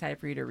really excited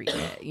for you to read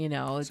it.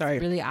 It's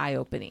really eye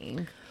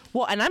opening.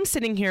 Well, and I'm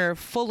sitting here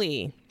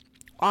fully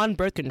on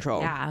birth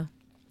control. Yeah.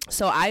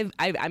 So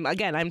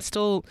I'm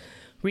still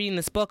reading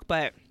this book,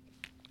 but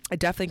I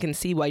definitely can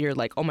see why you're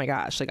like, oh my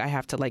gosh, like I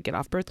have to like get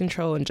off birth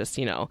control and just,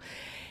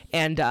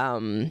 and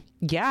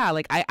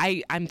like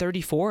I'm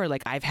 34.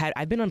 Like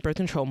I've been on birth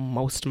control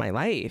most of my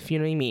life. You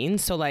know what I mean?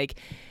 So like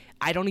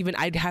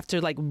I'd have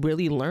to like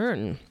really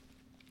learn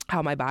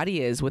how my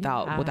body is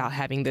without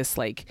having this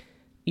like,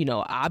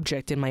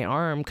 object in my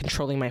arm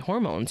controlling my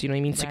hormones. You know what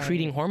I mean? Right.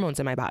 Secreting hormones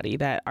in my body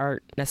that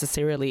aren't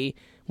necessarily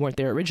weren't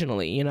there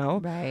originally,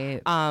 Right.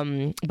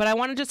 But I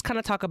want to just kind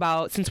of talk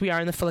about, since we are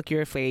in the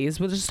follicular phase,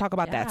 we'll just talk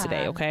about that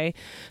today, okay?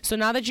 So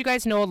now that you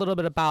guys know a little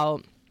bit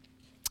about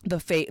the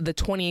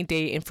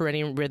 28-day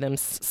Infradian Rhythm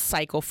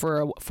cycle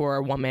for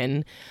a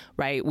woman,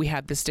 right? We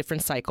have this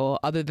different cycle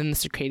other than the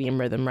circadian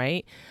rhythm,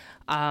 right?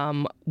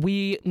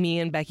 Me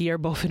and Becky are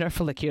both in our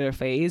follicular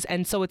phase,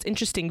 and so it's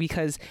interesting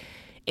because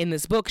in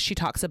this book, she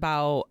talks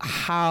about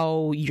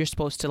how you're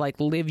supposed to like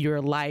live your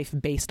life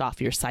based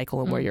off your cycle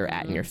and where you're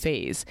at in your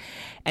phase.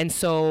 And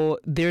so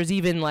there's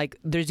even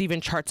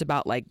charts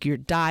about like your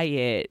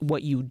diet,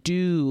 what you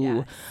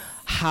do,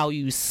 how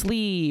you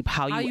sleep,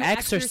 how you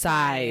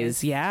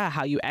exercise. Yeah,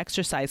 how you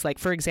exercise. Like,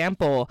 for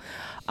example,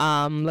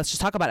 let's just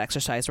talk about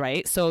exercise,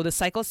 right? So the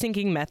cycle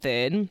syncing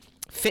method,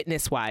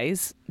 fitness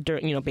wise,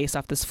 based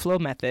off this flow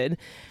method,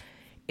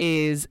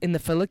 is in the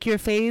follicular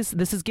phase.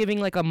 This is giving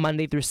like a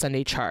Monday through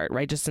Sunday chart,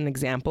 right? Just an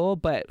example.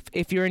 But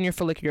if you're in your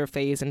follicular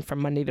phase and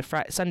from Monday to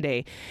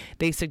Sunday,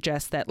 they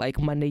suggest that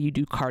like Monday you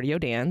do cardio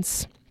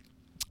dance,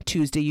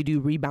 Tuesday you do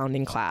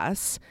rebounding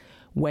class,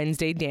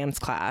 Wednesday dance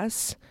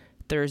class,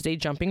 Thursday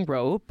jumping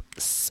rope,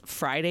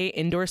 Friday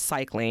indoor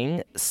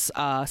cycling,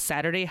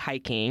 Saturday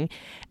hiking,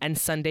 and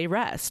Sunday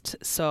rest.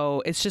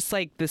 So it's just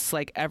like this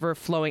like ever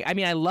flowing. I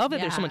mean, I love that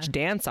there's so much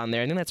dance on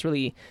there. I think that's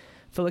really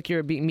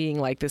follicular being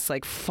like this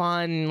like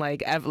fun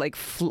like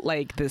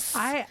this.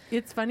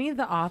 It's funny,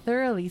 the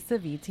author Elisa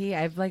Vitti,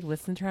 I've like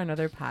listened to her on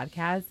other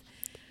podcasts.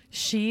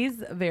 She's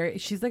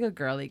like a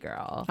girly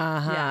girl.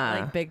 Yeah,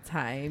 like big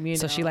time,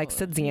 So she likes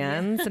to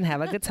dance and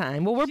have a good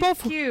time. Well, we're She's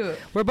both cute.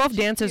 We're both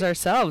dancers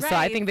ourselves, Right. So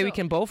I think that we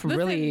can both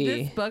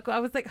really. This book, I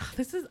was like,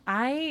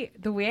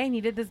 the way I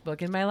needed this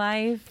book in my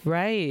life.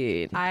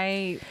 Right.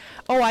 My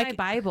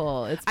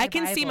Bible. It's my I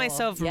can see Bible.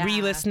 myself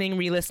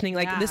re-listening.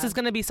 Like this is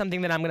going to be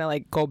something that I'm going to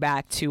like go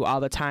back to all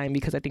the time,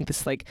 because I think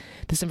this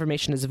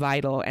information is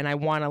vital, and I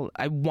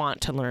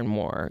want to learn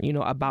more,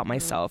 about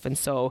myself. And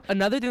so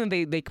another thing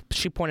that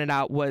she pointed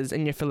out was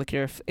in your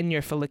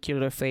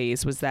follicular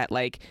phase was that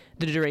like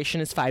the duration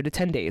is 5 to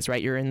 10 days,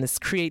 right? You're in this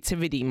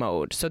creativity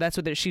mode. So that's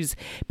what she's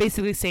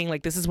basically saying,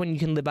 like this is when you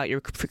can live out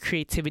your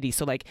creativity.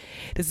 So like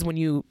this is when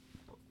you,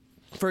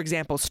 for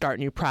example, start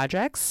new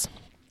projects,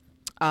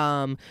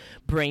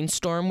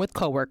 brainstorm with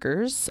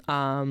coworkers,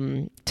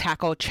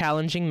 tackle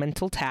challenging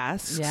mental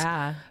tasks,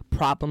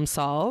 problem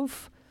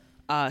solve,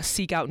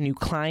 seek out new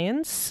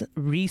clients,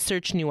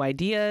 research new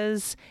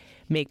ideas,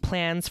 make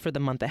plans for the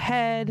month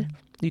ahead,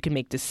 you can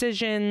make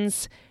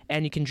decisions,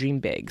 and you can dream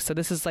big. So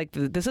this is like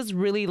this is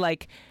really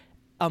like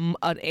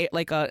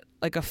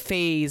a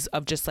phase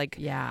of just like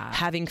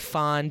having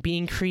fun,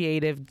 being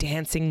creative,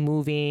 dancing,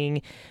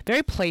 moving,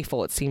 very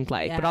playful it seemed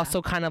like, but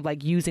also kind of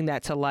like using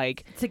that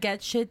to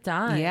get shit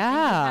done.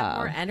 Have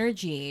more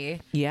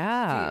energy.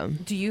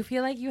 Do you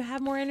feel like you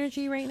have more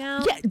energy right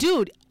now? Yeah,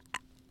 dude,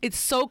 it's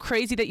so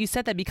crazy that you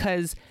said that,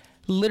 because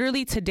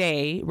literally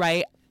today,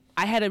 right,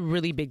 I had a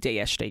really big day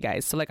yesterday,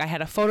 guys. So like I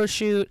had a photo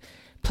shoot,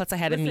 plus I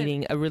had a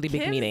really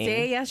big meeting.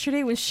 Day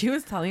yesterday, when she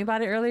was telling me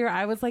about it earlier,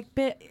 I was like,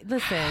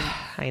 listen,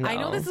 I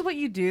know this is what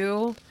you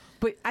do,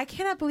 but I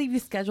cannot believe you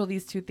schedule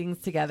these two things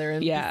together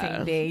in the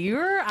same day.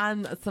 You're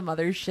on some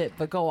other shit,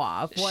 but go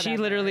off. Whatever. She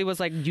literally was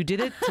like, you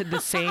did it to the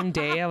same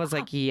day? I was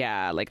like,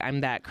 yeah, like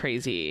I'm that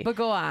crazy. But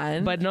go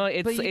on. But no,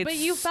 but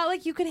you felt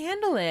like you could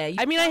handle it.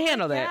 I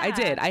handled it. I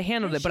did. I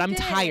handled it, but I'm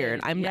tired.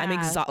 I'm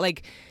exhausted.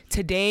 Like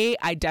today,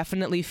 I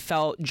definitely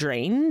felt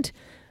drained.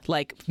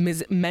 Like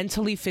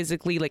mentally,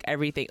 physically, like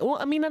everything. Well,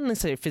 I mean, not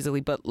necessarily physically,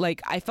 but like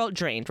I felt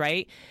drained,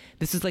 right?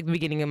 This is like the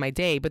beginning of my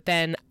day. But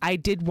then I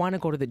did want to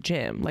go to the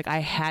gym. Like I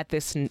had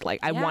this, like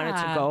I wanted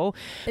to go.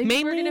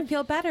 Mainly, we're going to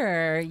feel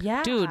better.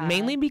 Yeah. Dude,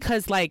 mainly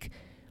because like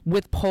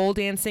with pole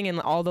dancing and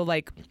all the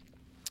like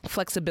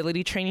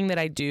flexibility training that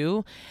I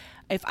do,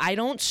 if I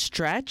don't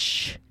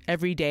stretch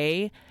every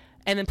day,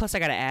 and then plus I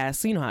got an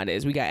ass. You know how it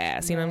is. We got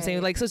ass. You know what I'm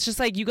saying? Like, so it's just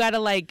like, you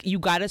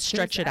gotta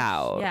stretch it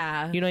out.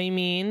 Yeah. You know what I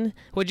mean?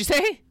 What'd you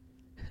say?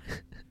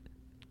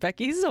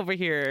 Becky's over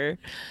here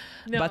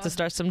about to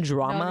start some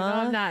drama.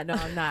 No,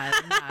 I'm not.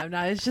 I'm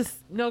not. It's just,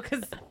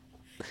 because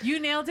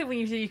you nailed it when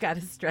you said you gotta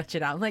stretch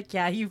it out. I'm like,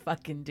 yeah, you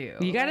fucking do.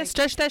 You gotta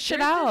stretch that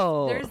shit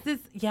out. There's this,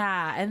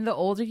 and the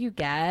older you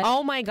get.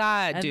 Oh my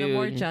God, and dude. the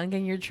more junk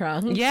in your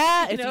trunk.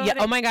 Yeah.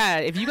 Oh my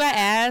God. If you got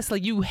ass,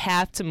 like you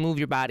have to move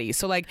your body.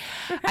 So like,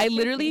 I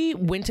literally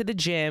went to the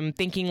gym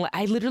thinking like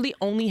I literally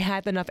only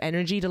had enough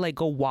energy to like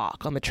go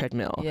walk on the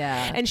treadmill.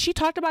 Yeah. And she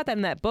talked about that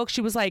in that book. She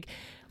was like,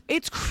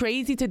 it's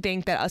crazy to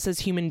think that us as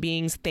human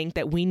beings think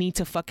that we need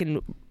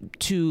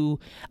to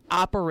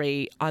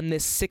operate on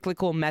this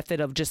cyclical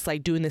method of just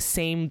like doing the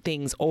same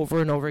things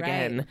over and over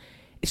again.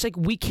 It's like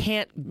we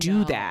can't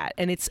do that,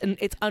 and it's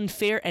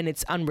unfair and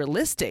it's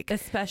unrealistic,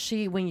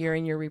 especially when you're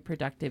in your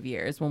reproductive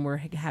years, when we're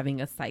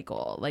having a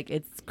cycle. Like,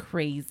 it's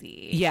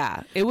crazy.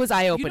 Yeah, it was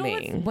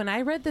eye-opening. You know, when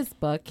I read this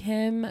book,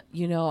 Kim,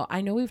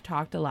 I know we've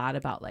talked a lot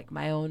about like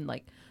my own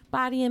like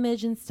body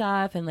image and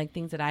stuff, and like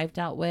things that I've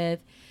dealt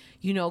with.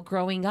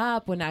 Growing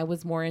up, when I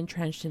was more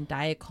entrenched in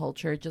diet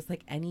culture, just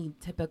like any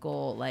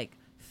typical like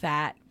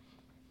fat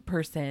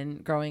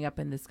person growing up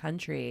in this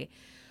country,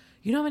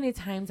 how many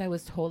times I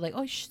was told like,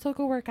 oh, you should still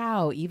go work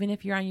out. Even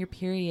if you're on your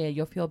period,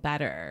 you'll feel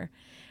better.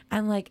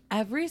 And like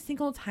every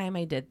single time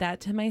I did that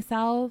to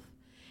myself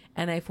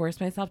and I forced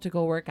myself to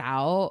go work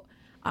out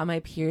on my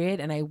period,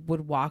 and I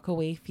would walk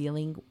away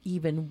feeling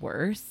even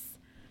worse.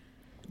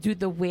 Dude,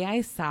 the way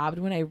I sobbed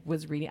when I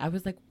was reading, I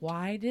was like,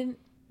 why wasn't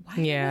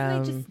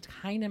I just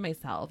kind to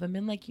myself and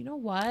been like, you know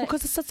what?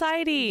 Because of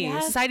society.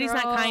 Yes, Society's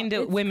not kind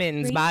to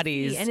women's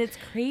bodies. And it's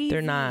crazy.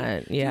 They're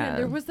not. Yeah. Dude,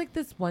 there was like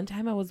this one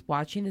time I was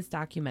watching this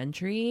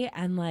documentary,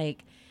 and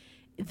like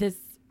it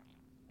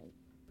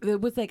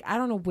was like, I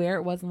don't know where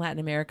it was in Latin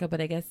America, but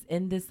I guess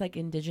in this like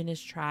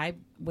indigenous tribe,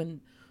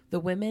 when the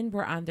women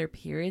were on their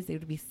periods, they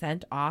would be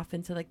sent off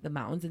into like the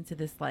mountains, into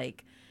this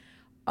like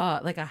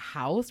a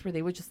house where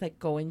they would just like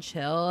go and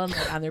chill and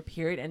like on their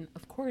period. And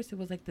of course it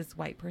was like this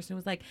white person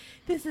was like,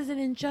 this is an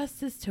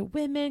injustice to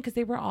women, because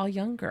they were all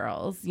young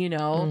girls,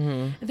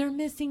 and they're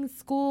missing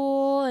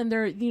school, and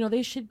they're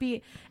they should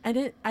be,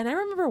 and I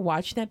remember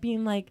watching that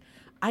being like,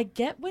 I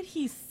get what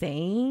he's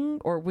saying,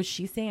 or was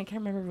she saying, I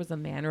can't remember if it was a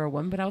man or a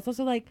woman, but I was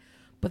also like,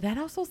 but that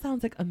also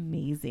sounds like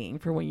amazing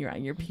for when you're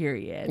on your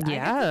period.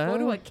 Yeah. I get to go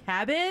to a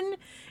cabin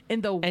in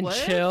the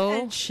woods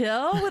and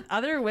chill with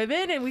other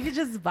women, and we could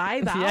just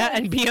vibe out. Yeah,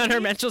 and be on our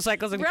menstrual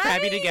cycles and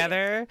crabby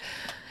together.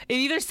 It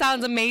either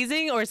sounds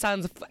amazing or it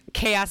sounds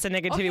chaos and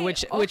negativity,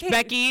 which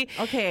Becky,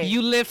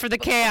 you live for the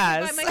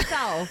chaos. By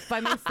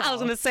myself. I was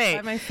going to say.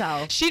 By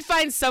myself. She'd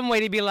find some way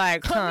to be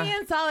like, put me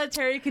in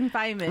solitary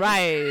confinement.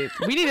 Right.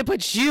 We need to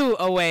put you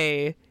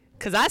away.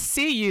 Because I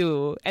see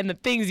you and the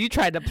things you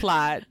tried to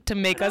plot to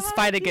make us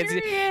fight against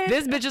you.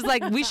 This bitch is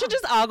like, we should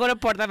just all go to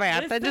Puerto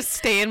Vallarta and just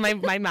stay in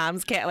my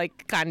mom's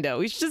condo.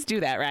 We should just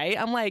do that, right?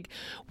 I'm like,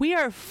 we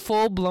are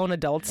full-blown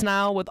adults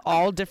now with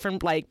all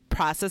different like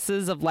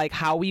processes of like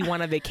how we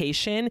want a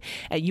vacation,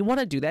 and you want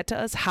to do that to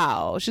us?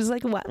 How? She's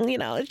like, well,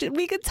 it should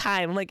be a good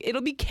time. I'm like,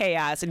 it'll be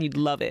chaos and you'd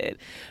love it.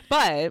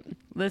 But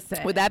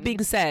listen, with that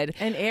being said,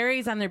 and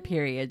Aries on their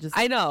period,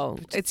 I know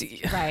it's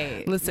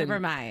right. Listen, never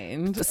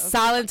mind.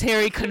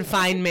 Solitary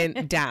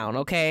confinement down,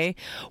 okay?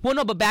 Well,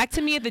 no, but back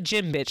to me at the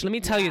gym, bitch. Let me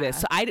tell you this.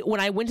 So when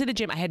I went to the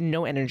gym, I had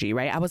no energy,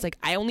 right? I was like,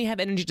 I only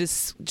have energy to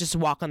just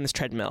walk on this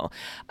treadmill.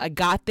 I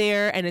got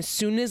there, and as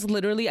soon as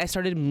literally I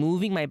started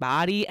moving my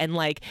body, and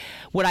like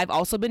what I've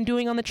also been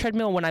doing on the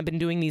treadmill when I've been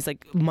doing these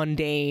like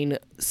mundane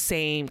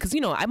same, because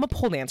I'm a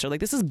pole dancer.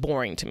 Like, this is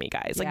boring to me,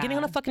 guys. Like getting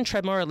on a fucking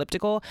treadmill or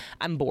elliptical,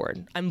 I'm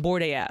bored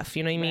bored AF,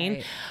 you know what I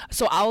mean?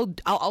 So I'll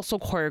also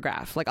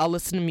choreograph. Like I'll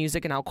listen to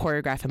music and I'll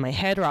choreograph in my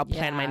head, or I'll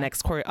plan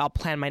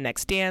my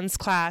next dance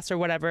class or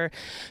whatever.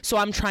 So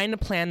I'm trying to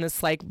plan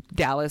this like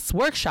Dallas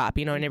workshop,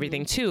 you know, and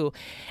everything too.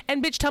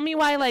 And bitch, tell me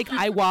why like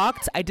I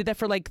walked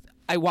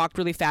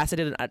really fast. I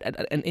did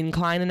an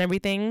incline and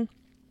everything.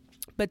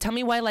 But tell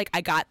me why, like,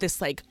 I got this,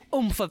 like,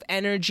 oomph of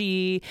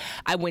energy.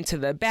 I went to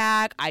the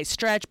back. I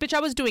stretched. Bitch, I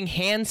was doing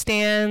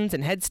handstands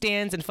and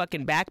headstands and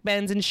fucking back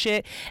bends and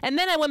shit. And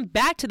then I went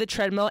back to the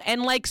treadmill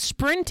and, like,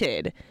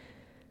 sprinted.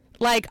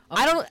 Like,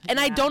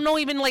 I don't know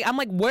even, like, I'm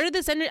like, where did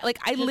this energy, like,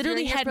 I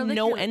literally had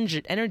no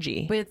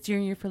energy. But it's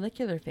during your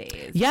follicular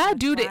phase. Yeah,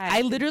 dude,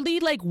 I literally,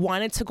 like,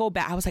 wanted to go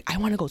back. I was like, I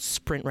want to go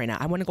sprint right now.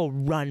 I want to go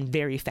run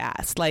very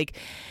fast. Like,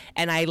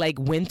 and I, like,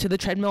 went to the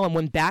treadmill and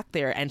went back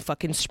there and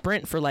fucking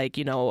sprint for, like,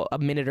 you know, a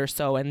minute or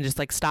so and just,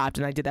 like, stopped.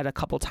 And I did that a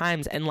couple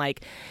times. And,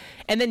 like,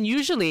 and then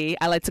usually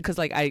I like to, cause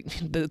like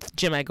the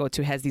gym I go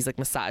to has these like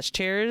massage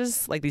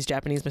chairs, like these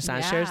Japanese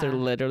massage chairs. They're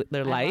literally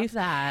their life. Love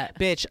that.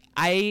 Bitch,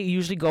 I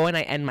usually go and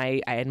I end my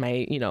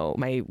you know,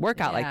 my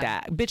workout like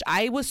that. Bitch,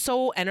 I was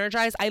so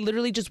energized. I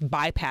literally just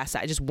bypassed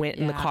that. I just went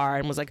in the car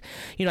and was like,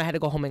 you know, I had to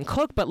go home and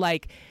cook. But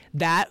like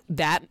that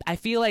I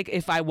feel like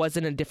if I was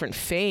in a different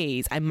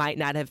phase, I might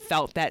not have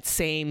felt that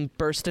same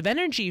burst of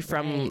energy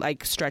from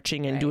like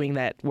stretching and doing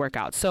that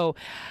workout. So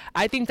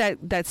I think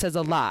that says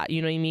a lot,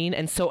 you know what I mean?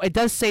 And so it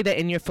does say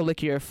that in your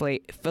follicular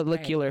phase,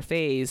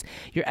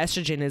 your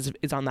estrogen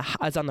is on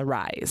the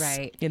rise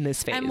in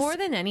this phase. And more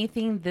than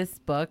anything, this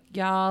book,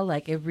 y'all,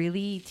 like it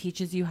really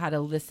teaches you how to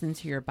listen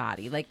to your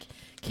body. Like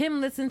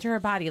Kim listened to her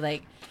body.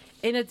 Like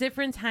in a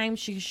different time,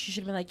 she should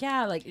have been like,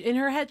 yeah, like in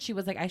her head, she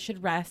was like, I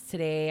should rest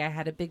today. I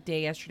had a big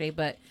day yesterday,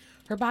 but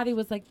her body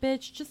was like,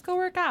 bitch, just go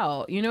work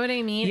out. You know what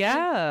I mean?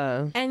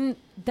 Yeah. And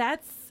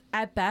that's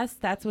at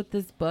best, that's what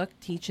this book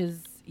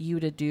teaches you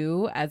to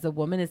do as a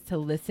woman, is to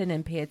listen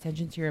and pay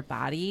attention to your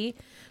body,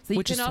 so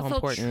you can also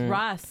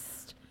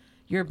trust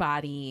your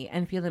body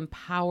and feel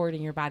empowered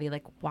in your body.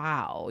 Like,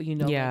 wow, you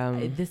know,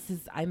 like,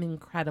 I'm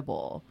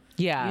incredible.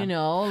 Yeah. You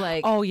know,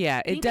 like, oh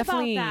yeah, it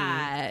definitely,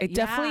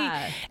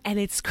 definitely, and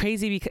it's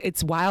crazy because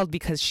it's wild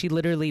because she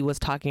literally was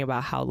talking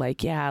about how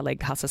like,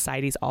 like how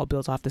society's all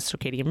built off the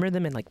circadian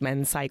rhythm and like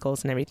men's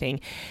cycles and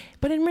everything.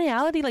 But in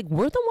reality, like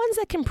we're the ones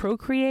that can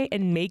procreate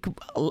and make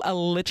a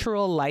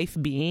literal life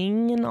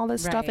being and all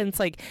this stuff. And it's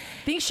like,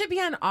 things should be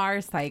on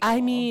our cycle.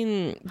 I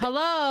mean,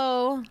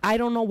 hello. I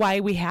don't know why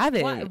we have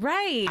it.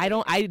 Right.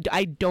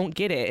 I don't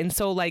get it. And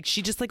so like,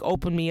 she just like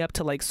opened me up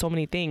to like so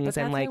many things. But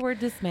that's and like, why we're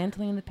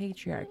dismantling the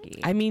patriarchy.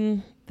 I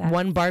mean,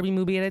 one Barbie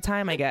movie at a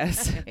time, I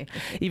guess.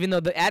 Even though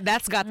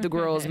that's got the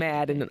girls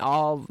mad and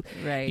all,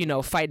 you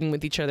know, fighting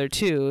with each other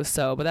too.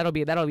 So, but that'll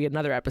be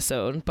another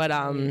episode. But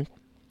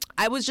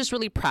I was just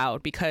really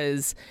proud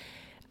because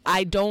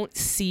I don't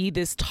see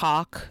this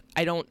talk.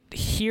 I don't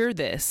hear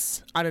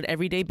this on an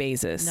everyday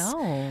basis.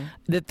 No.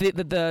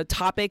 The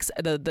topics,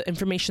 the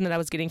information that I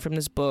was getting from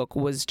this book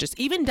was just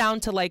even down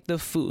to like the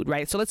food,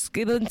 right? So let's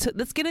get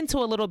into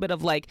a little bit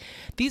of like,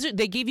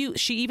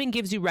 she even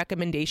gives you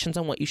recommendations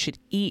on what you should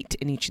eat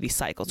in each of these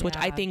cycles,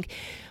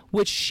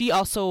 which she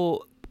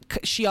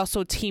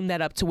also teamed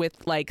that up to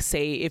with like,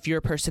 say, if you're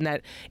a person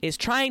that is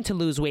trying to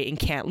lose weight and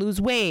can't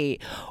lose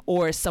weight,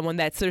 or someone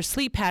that's their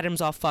sleep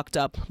patterns all fucked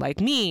up like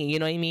me, you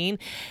know what I mean?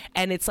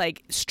 And it's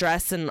like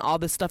stress and all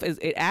this stuff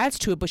it adds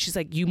to it. But she's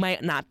like, you're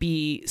not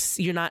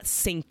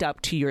synced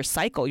up to your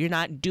cycle. You're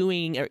not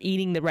doing or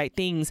eating the right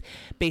things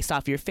based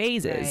off your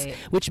phases,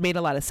 which made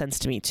a lot of sense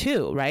to me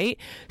too, right?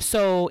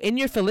 So in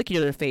your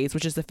follicular phase,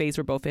 which is the phase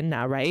we're both in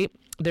now, right?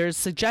 There's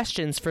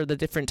suggestions for the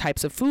different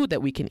types of food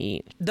that we can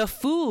eat. The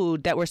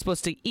food that we're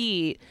supposed to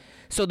eat,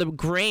 so the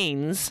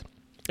grains,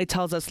 it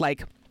tells us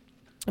like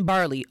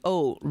barley,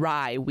 oat,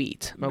 rye,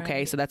 wheat.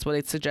 Okay, so that's what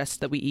it suggests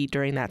that we eat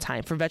during that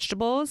time. For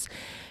vegetables,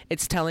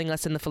 it's telling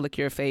us in the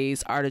follicular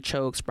phase,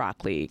 artichokes,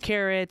 broccoli,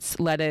 carrots,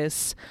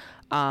 lettuce,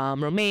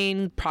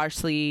 romaine,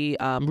 parsley,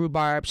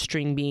 rhubarb,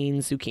 string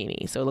beans,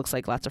 zucchini. So it looks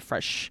like lots of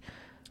fresh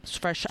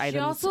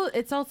items.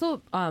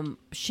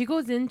 She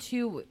goes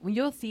into,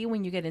 you'll see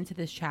when you get into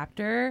this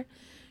chapter,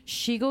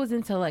 she goes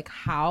into like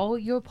how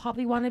you'll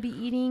probably want to be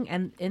eating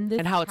and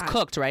how it's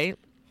cooked, right?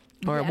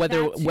 Or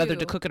whether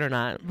to cook it or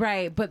not.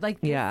 Right. But like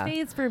this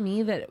phase for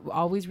me that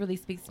always really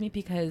speaks to me,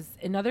 because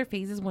in other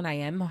phases when I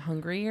am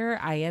hungrier,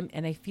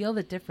 and I feel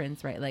the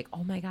difference, right? Like,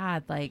 oh my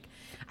God, like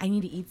I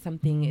need to eat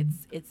something.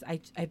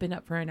 I've been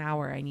up for an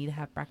hour. I need to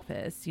have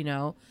breakfast, you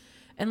know?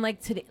 And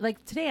like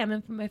today I'm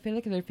in my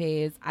follicular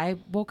phase. I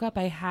woke up,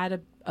 I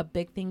had a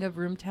big thing of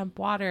room temp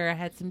water. I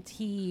had some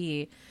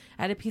tea.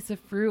 I had a piece of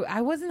fruit.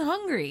 I wasn't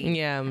hungry.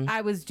 Yeah.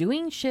 I was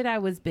doing shit. I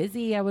was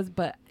busy.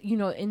 But you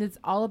know, and it's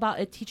all about,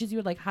 it teaches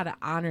you like how to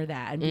honor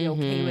that and be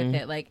okay with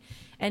it. Like,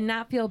 and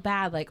not feel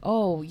bad. Like,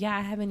 oh yeah,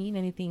 I haven't eaten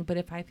anything, but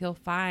if I feel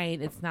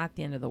fine, it's not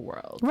the end of the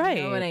world. Right.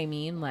 You know what I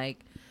mean?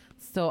 Like,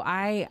 so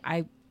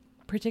I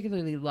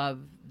particularly love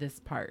this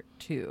part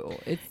too.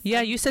 It's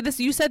you said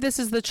this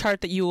is the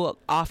chart that you will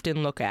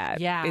often look at.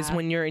 Yeah. Is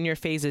when you're in your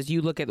phases,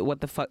 you look at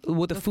what the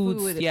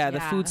foods,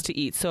 the foods to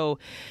eat. So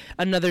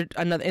another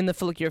in the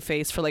follicular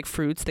phase for like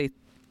fruits, they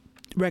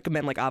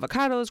recommend like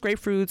avocados,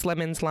 grapefruits,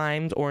 lemons,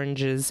 limes,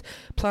 oranges,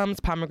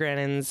 plums,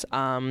 pomegranates,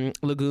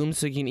 legumes.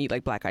 So you can eat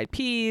like black-eyed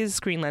peas,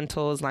 green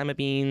lentils, lima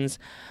beans,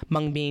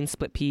 mung beans,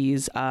 split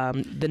peas,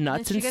 the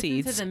nuts and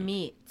seeds. Into the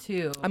meat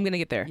too. I'm gonna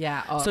get there.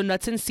 Yeah. Oh. So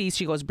nuts and seeds.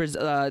 They goes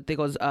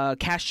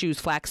cashews,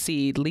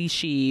 flaxseed,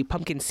 lychee,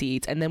 pumpkin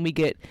seeds, and then we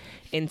get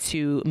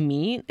into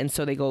meat. And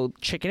so they go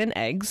chicken and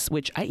eggs,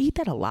 which I eat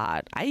that a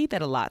lot.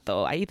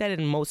 Though. I eat that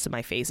in most of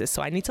my phases.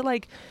 So I need to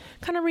like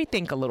kind of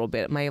rethink a little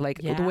bit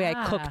the way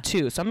I cook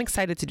too. So I'm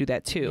excited to do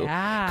that too.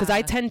 Yeah. Because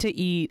I tend to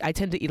eat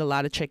a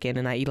lot of chicken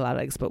and I eat a lot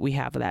of eggs, but we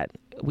have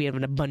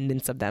an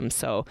abundance of them.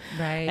 So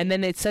right. And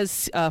then it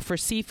says for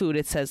seafood,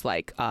 it says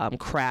like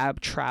crab,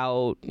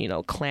 trout,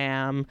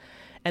 clam,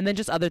 and then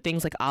just other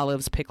things like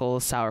olives,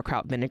 pickles,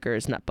 sauerkraut,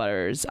 vinegars, nut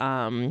butters,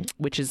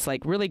 which is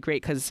like really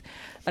great because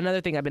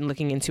another thing I've been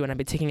looking into, and I've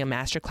been taking a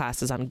master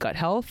classes on gut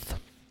health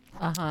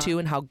too,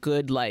 and how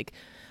good like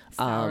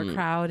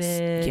sauerkraut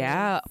is.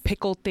 Yeah,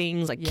 pickled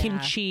things like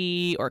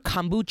kimchi or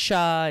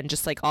kombucha and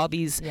just like all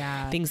these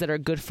things that are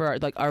good for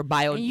our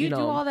bio. And you do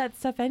all that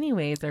stuff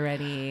anyways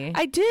already.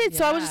 I did.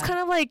 So I was just kind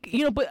of like,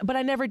 but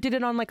I never did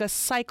it on like a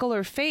cycle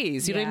or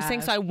phase. You know what I'm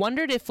saying? So I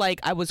wondered if like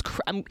I was.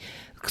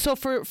 So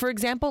for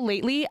example,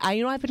 lately,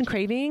 I've been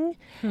craving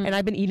and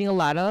I've been eating a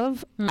lot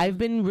of. I've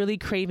been really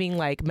craving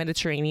like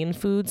Mediterranean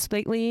foods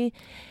lately,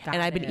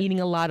 and I've been eating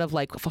a lot of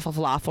like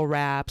falafel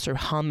wraps or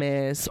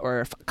hummus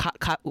or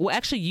well,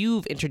 actually,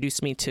 you've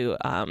introduced me to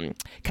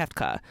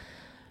kefka.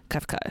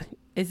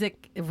 Is it?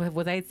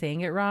 Was I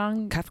saying it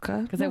wrong?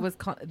 Kefka? Because it was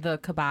the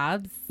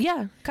kebabs.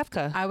 Yeah,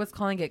 kefka. I was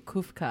calling it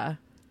kufka.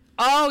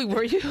 Oh,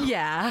 were you?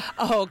 Yeah.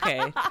 Oh,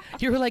 okay.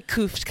 You were like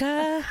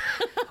kufka.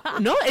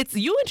 No, it's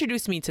you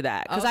introduced me to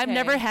that because I've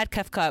never had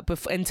kefka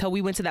until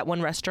we went to that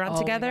one restaurant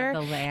together,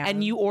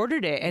 and you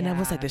ordered it, and I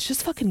was like, "This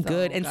is fucking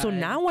good." And so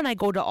now when I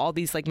go to all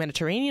these like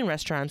Mediterranean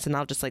restaurants, and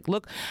I'll just like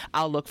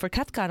I'll look for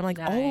kefka, and I'm like,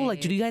 "Oh,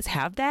 like do you guys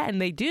have that?"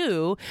 And they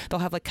do. They'll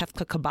have like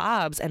kefka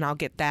kebabs, and I'll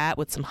get that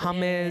with some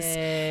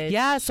hummus.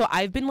 Yeah, so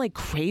I've been like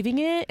craving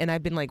it, and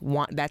I've been like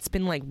that's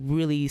been like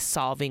really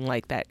solving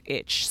like that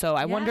itch. So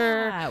I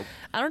wonder.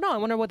 I don't know. I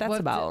wonder what that's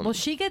about. Well,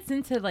 she gets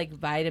into like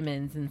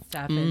vitamins and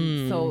stuff,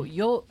 and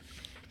so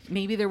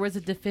maybe there was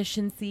a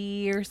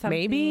deficiency or something.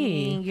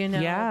 Maybe,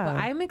 yeah. But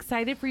I'm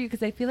excited for you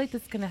because I feel like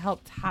this is going to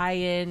help tie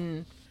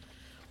in.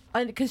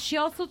 Because she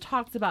also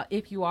talks about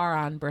if you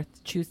are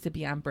choose to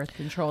be on birth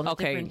control, the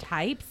different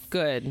types.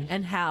 Good.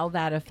 And how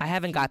that affects. I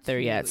haven't got there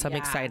yet, so I'm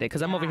excited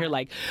because I'm over here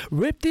like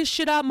rip this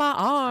shit out my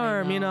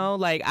arm.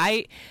 Like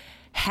I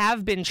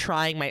have been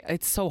trying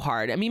it's so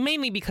hard. I mean,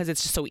 mainly because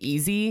it's just so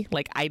easy.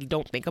 Like I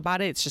don't think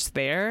about it. It's just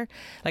there.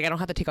 Like I don't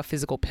have to take a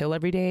physical pill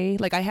every day.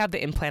 Like I have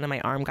the implant on my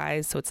arm,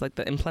 guys. So it's like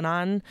the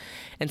Implanon.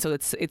 And so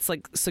it's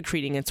like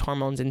secreting its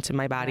hormones into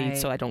my body. Right.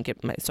 So I don't get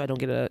I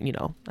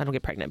don't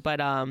get pregnant. But,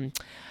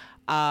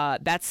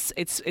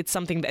 it's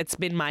something that's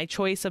been my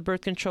choice of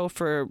birth control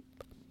for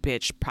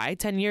probably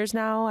 10 years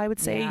now, I would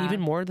say. Even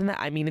more than that.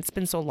 I mean, it's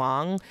been so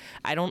long.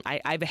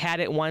 I've had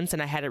it once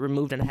and I had it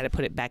removed and I had to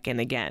put it back in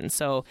again.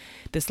 So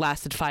this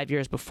lasted 5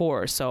 years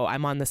before. So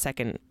I'm on the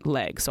second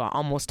leg. So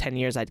almost 10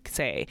 years, I'd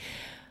say.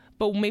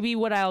 But maybe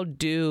what I'll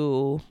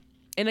do,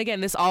 and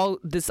again, this all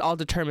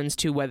determines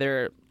too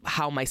whether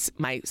how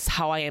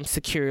I am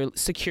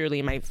securely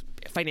in my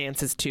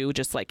finances too,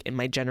 just like in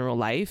my general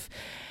life,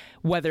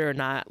 whether or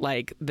not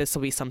like this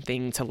will be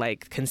something to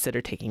like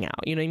consider taking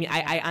out. You know what I mean?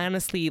 I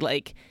honestly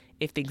like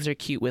if things are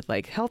cute with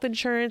like health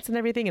insurance and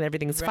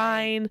everything's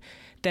fine,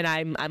 then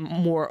I'm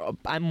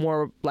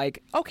more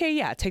like, okay,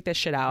 yeah, take this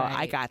shit out.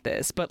 I got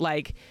this. But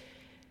like,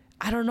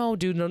 I don't know,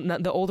 dude.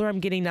 The older I'm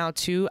getting now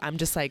too, I'm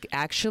just like,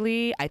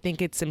 actually, I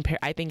think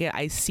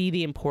I see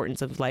the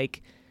importance of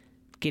like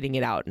getting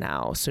it out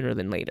now sooner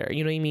than later.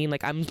 You know what I mean?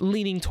 Like I'm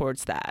leaning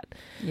towards that.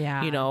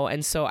 Yeah.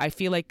 And so I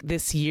feel like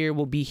this year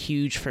will be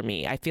huge for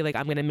me. I feel like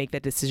I'm going to make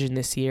that decision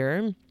this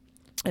year.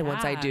 And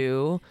once I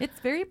do, it's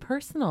very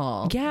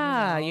personal.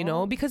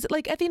 Yeah. Because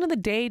like at the end of the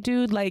day,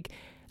 dude, like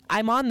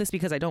I'm on this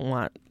because I don't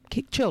want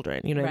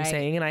children, you know what I'm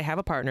saying? And I have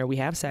a partner, we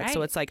have sex.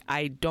 So it's like,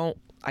 I don't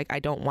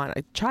want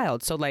a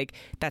child. So like,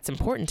 that's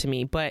important to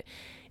me, but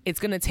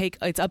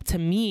it's up to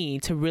me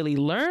to really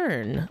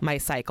learn my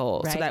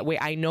cycle. So that way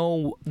I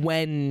know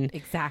when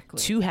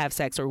to have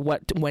sex or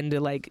when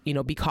to like,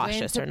 be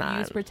cautious or not.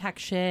 Use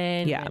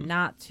protection. Yeah. And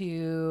not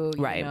to,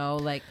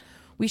 like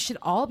we should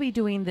all be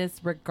doing this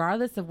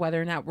regardless of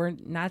whether or not we're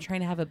not trying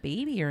to have a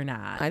baby or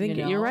not. I think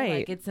you're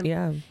right. Like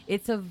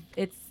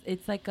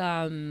it's like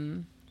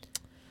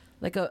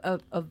like a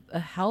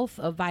health,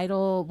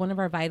 one of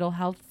our vital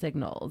health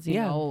signals, you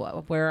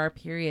know, where our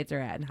periods are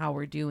at and how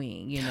we're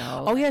doing, you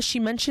know. Oh yeah, she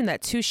mentioned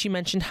that too. She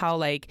mentioned how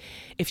like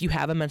if you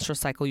have a menstrual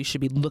cycle, you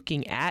should be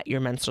looking at your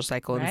menstrual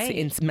cycle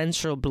and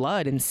menstrual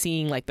blood and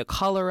seeing like the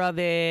color of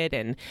it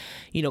and,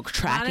 you know,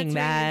 tracking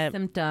that.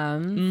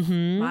 Monitoring your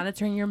symptoms,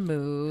 monitoring your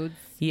moods.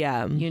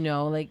 Yeah. You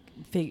know, like,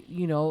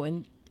 you know,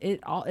 and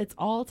it's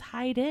all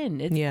tied in.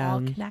 It's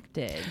all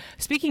connected.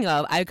 Speaking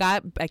of, I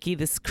got Becky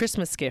this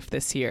Christmas gift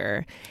this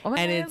year. Oh my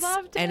God, I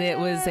loved it. And it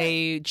was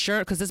a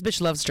journal, because this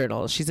bitch loves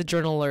journals. She's a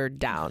journaler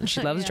down.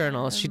 She loves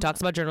journals. She talks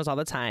about journals all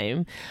the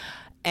time.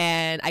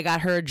 And I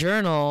got her a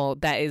journal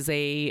that is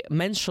a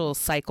menstrual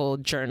cycle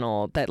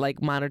journal that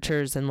like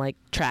monitors and like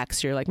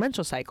tracks your like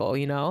menstrual cycle,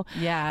 you know?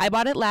 Yeah. I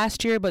bought it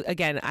last year, but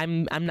again,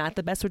 I'm not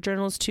the best with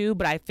journals too,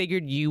 but I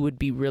figured you would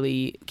be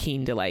really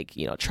keen to like,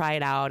 you know, try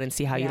it out and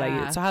see how you like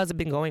it. So how's it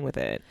been going with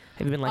it?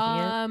 Have you been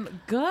liking it?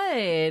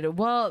 Good.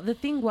 Well, the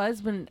thing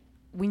was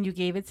when you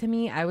gave it to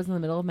me, I was in the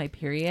middle of my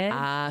period. So you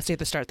have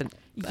to start the next,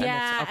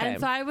 okay. And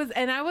so I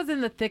was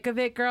in the thick of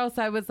it, girl.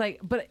 So I was like,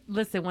 but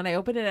listen, when I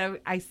opened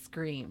it, I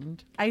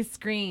screamed.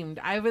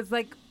 I was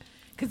like,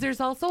 because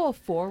there's also a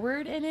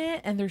foreword in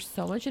it, and there's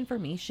so much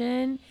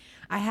information.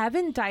 I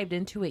haven't dived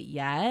into it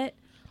yet.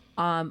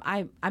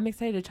 I'm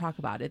excited to talk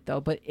about it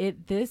though. But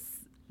this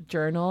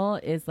journal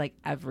is like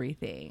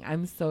everything.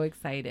 I'm so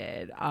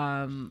excited.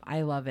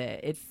 I love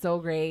it. It's so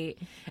great.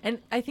 And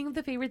I think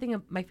my favorite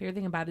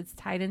thing about it's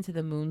tied into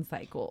the moon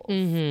cycle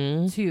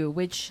too,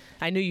 which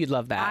I knew you'd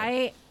love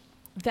that.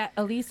 That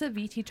Elisa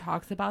VT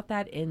talks about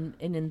that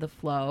in the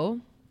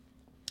flow.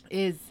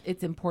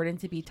 It's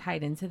important to be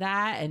tied into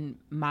that and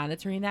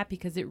monitoring that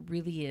because it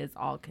really is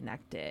all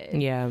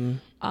connected. Yeah.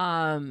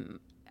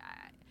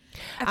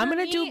 I'm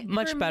going to do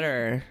much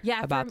better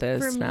about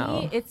this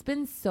now. Me, it's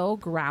been so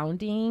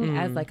grounding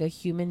as like a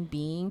human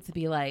being to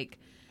be like,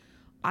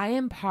 I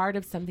am part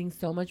of something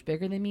so much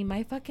bigger than me.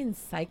 My fucking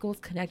cycle's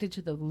connected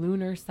to the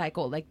lunar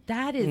cycle. Like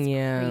that is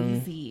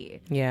crazy.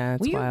 Yeah,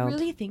 it's wild. You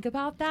really think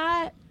about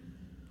that?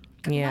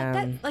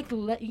 Yeah.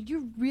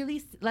 You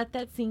really let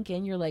that sink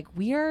in. You're like,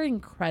 we are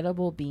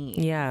incredible beings.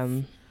 Yeah.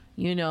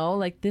 You know,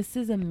 like this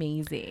is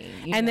amazing.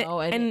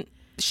 And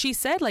she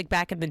said like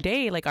back in the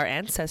day, like our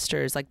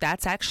ancestors, like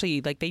that's actually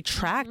like they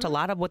tracked a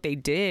lot of what they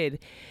did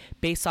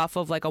based off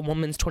of like a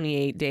woman's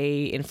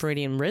 28-day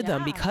infradian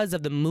rhythm because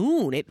of the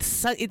moon. It's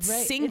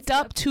synced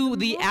up to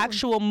the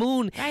actual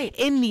moon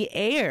in the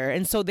air.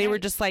 And so they were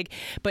just like,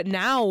 but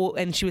now,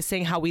 and she was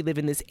saying how we live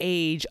in this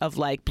age of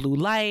like blue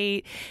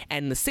light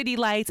and the city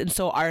lights. And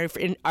so our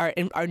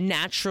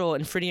natural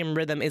infradian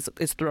rhythm is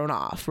thrown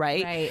off,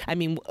 right? I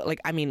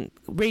mean,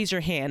 raise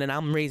your hand, and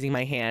I'm raising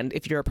my hand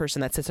if you're a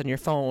person that sits on your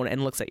phone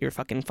and looks at your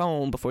fucking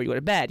phone before you go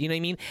to bed. You know what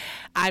I mean?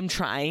 I'm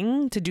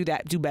trying to do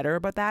better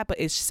about that, but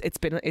it's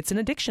an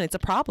addiction. It's a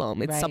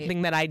problem. It's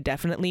something that I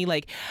definitely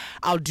like.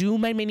 I'll do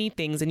my many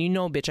things, and you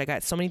know, bitch, I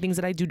got so many things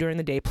that I do during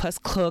the day, plus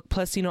cook,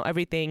 plus, you know,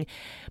 everything.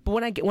 But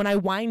when I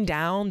wind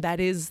down, that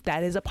is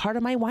a part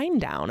of my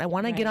wind down. I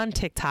want to get on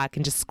TikTok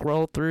and just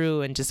scroll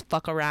through and just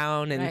fuck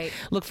around and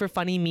look for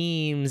funny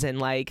memes and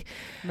like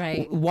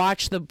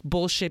watch the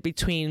bullshit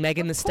between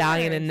Megan Thee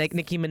Stallion and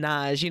Nicki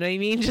Minaj. You know what I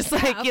mean? Just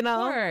like, you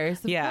know,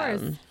 of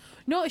course.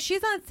 No,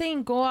 she's not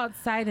saying go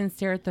outside and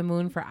stare at the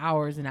moon for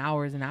hours and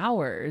hours and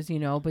hours, you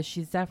know, but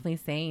she's definitely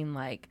saying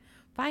like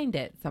find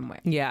it somewhere.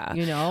 Yeah.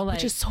 You know, like,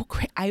 which is so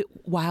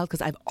wild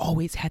because I've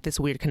always had this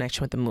weird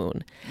connection with the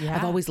moon. Yeah.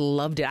 I've always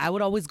loved it. I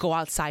would always go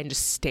outside and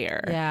just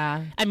stare.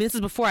 Yeah. I mean, this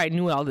is before I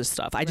knew all this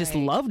stuff. I just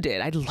loved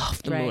it. I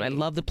love the moon. I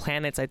love the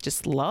planets. I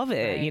just love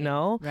it, you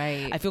know?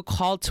 Right. I feel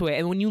called to it.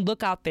 And when you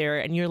look out there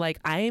and you're like,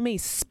 I am a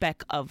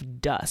speck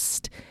of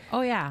dust.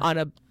 Oh, yeah. On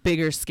a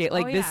bigger scale.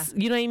 Like this,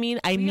 you know what I mean?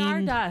 We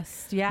are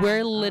dust. Yeah.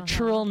 We're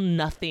literal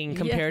nothing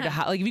compared to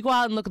how, like, if you go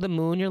out and look at the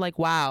moon, you're like,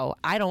 wow,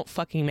 I don't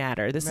fucking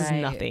matter. This is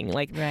nothing.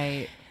 Like,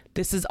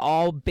 this is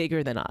all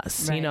bigger than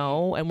us, you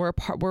know? And we're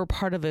a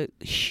part of a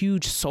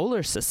huge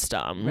solar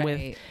system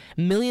with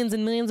millions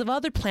and millions of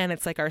other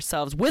planets like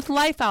ourselves with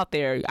life out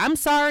there. I'm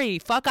sorry.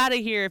 Fuck out of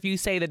here if you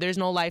say that there's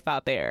no life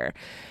out there.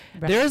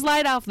 There's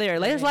light out there.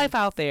 There's life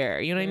out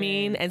there. You know what I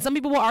mean? And some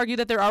people will argue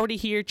that they're already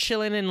here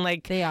chilling and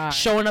like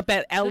showing up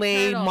at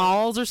LA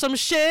malls or some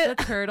shit.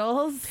 The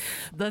turtles.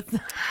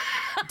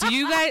 Do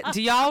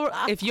y'all,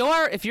 if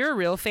you're a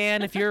real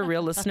fan, if you're a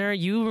real listener,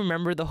 you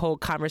remember the whole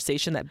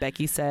conversation that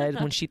Becky said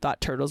when she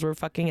thought turtles were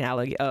fucking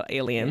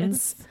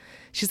aliens.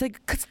 She's like,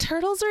 because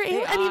turtles are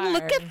aliens. I mean,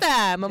 look at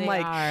them. I'm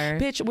like,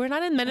 bitch, we're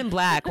not in Men in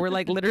Black. We're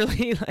like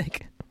literally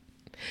like,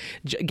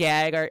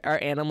 gag, our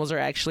animals are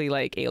actually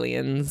like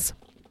aliens.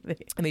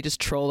 And they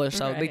just troll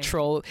ourselves.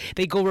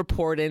 They go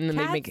report in and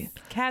they make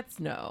cats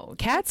know.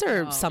 Cats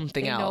are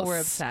something else. Know we're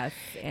obsessed.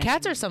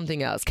 Cats are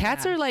something else.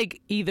 Cats are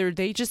like either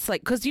they just like,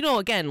 because you know,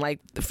 again, like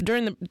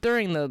during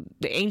the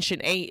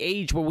ancient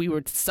age where we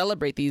would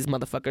celebrate these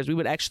motherfuckers, we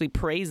would actually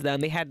praise them.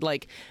 They had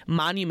like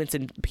monuments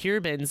and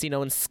pyramids, you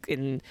know,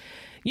 and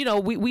you know,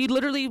 we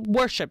literally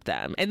worship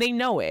them, and they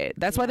know it.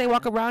 That's why they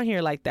walk around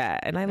here like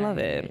that, and I love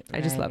it.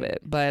 I just love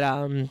it.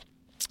 But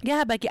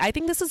Yeah, Becky, I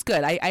think this is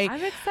good.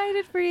 I'm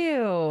excited for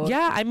you.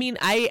 Yeah, I mean,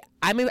 I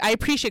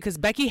appreciate, because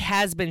Becky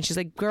has been. She's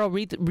like, girl,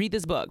 read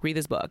this book.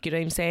 You know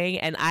what I'm saying?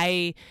 And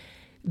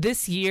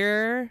this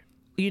year,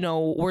 you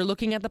know, we're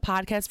looking at the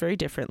podcast very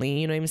differently.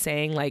 You know what I'm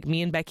saying? Like,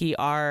 me and Becky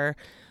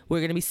we're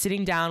going to be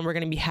sitting down. We're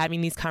going to be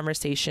having these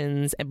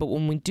conversations. But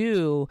when we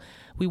do,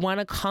 we want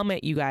to come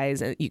at you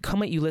guys, and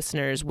come at you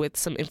listeners with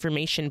some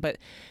information, but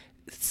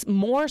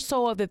more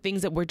so of the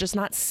things that we're just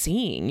not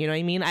seeing. You know what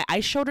I mean? I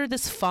showed her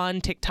this fun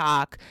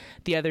TikTok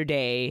the other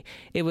day.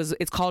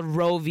 It's called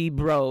Roe v.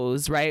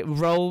 Bros, right?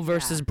 Roe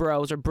versus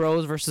Bros, or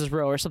Bros versus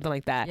Roe, or something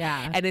like that.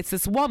 Yeah. And it's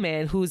this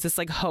woman who's this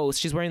like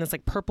host. She's wearing this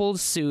like purple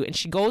suit, and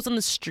she goes on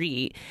the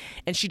street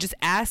and she just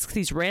asks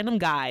these random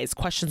guys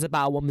questions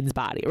about a woman's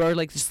body, or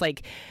like just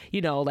like,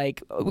 you know,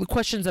 like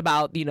questions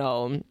about, you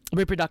know,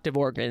 reproductive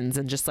organs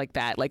and just like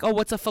that. Like, oh,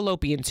 what's a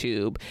fallopian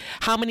tube?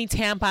 How many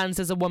tampons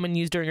does a woman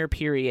use during her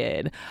period?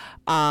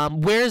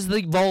 Where's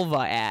the vulva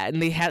at?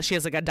 And she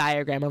has like a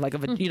diagram of like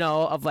you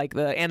know, of like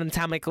the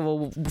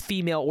anatomical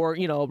female, or,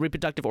 you know,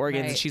 reproductive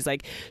organs. Right. And she's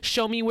like,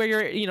 show me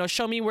where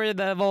show me where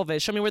the vulva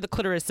is, show me where the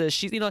clitoris is.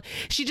 She, you know,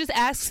 she just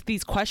asks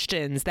these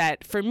questions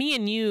that for me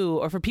and you,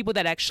 or for people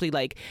that actually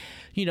like,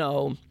 you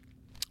know,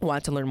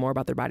 want to learn more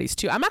about their bodies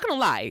too. I'm not gonna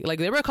lie, like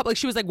there were a couple, like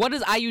she was like, what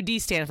does IUD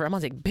stand for? I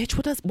was like, bitch,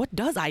 what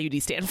does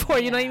IUD stand for?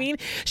 You know what I mean?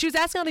 She was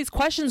asking all these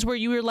questions where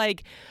you were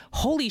like,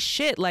 holy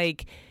shit,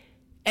 like.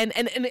 And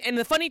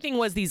the funny thing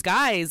was, these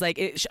guys, like,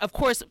 of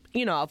course,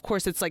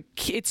 it's like,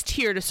 it's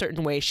tiered a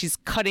certain way. She's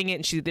cutting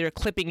it and they're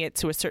clipping it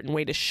to a certain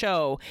way to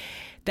show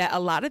that a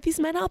lot of these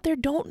men out there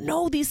don't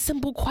know these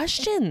simple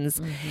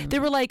questions. Mm-hmm. They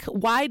were like,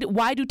 why do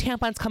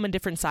tampons come in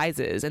different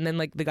sizes? And then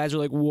like the guys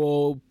were like,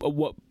 whoa,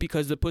 what?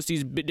 Because the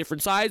pussy's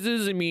different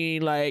sizes. I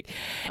mean, like,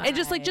 and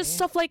just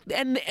stuff like,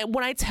 and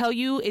when I tell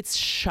you, it's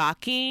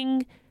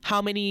shocking how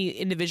many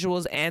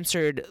individuals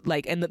answered,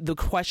 like, and the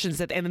questions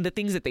that, and the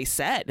things that they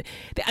said.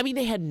 I mean,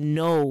 they had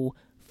no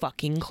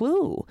fucking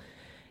clue,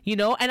 you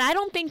know? And I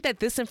don't think that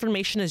this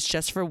information is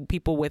just for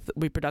people with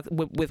reproductive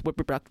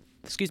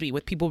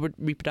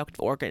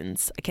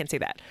organs. I can't say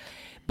that.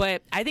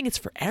 But I think it's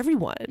for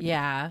everyone.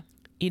 Yeah.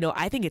 You know,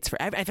 I think it's for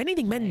if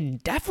anything, men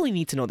definitely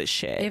need to know this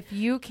shit. If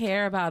you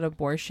care about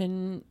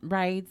abortion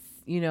rights,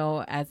 you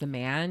know, as a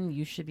man,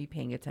 you should be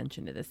paying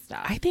attention to this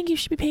stuff. I think you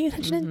should be paying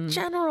attention in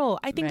general.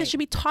 I think this should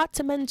be taught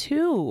to men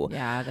too.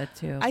 Yeah, that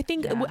too. I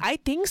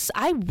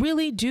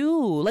really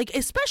do. Like,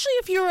 especially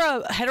if you're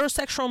a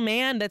heterosexual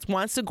man that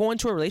wants to go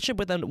into a relationship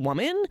with a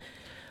woman,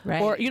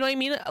 right? Or, you know what I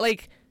mean?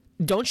 Like,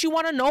 don't you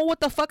want to know what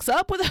the fuck's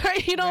up with her,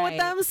 you know, with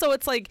them? So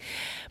it's like,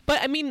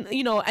 but I mean,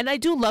 you know, and I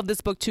do love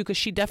this book too, because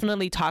she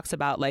definitely talks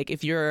about, like,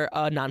 if you're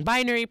a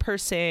non-binary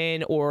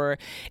person, or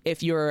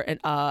if you're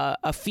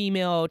a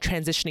female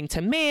transitioning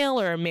to male,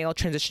 or a male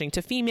transitioning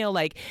to female,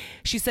 like,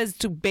 she says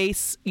to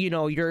base, you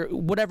know, your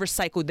whatever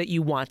cycle that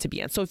you want to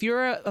be in. So if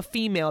you're a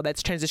female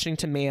that's transitioning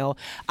to male,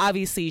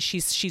 obviously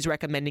she's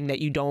recommending that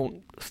you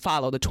don't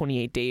follow the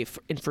 28-day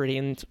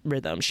Infradian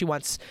rhythm. She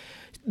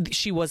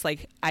was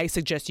like, I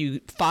suggest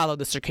you follow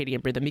the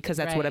circadian rhythm, because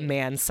that's what a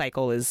man's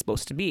cycle is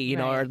supposed to be, you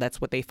know, or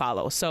that's what they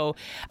follow. So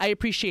I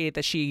appreciate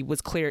that she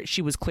was clear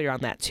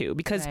on that too,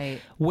 because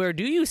where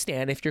do you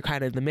stand if you're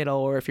kind of in the middle,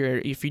 or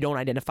if you don't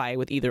identify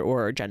with either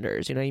or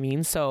genders, you know what I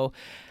mean? So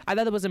I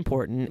thought that was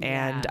important.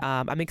 And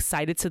I'm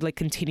excited to like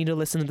continue to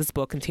listen to this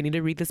book, continue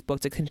to read this book,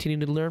 to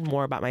continue to learn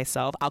more about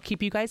myself. I'll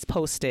keep you guys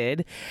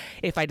posted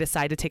if I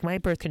decide to take my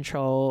birth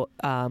control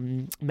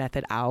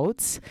method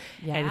out.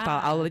 And if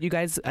I'll let you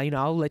guys, you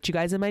know, I'll let you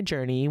guys in my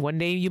journey. One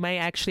day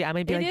I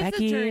might be like,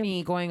 Becky, it's a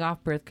journey going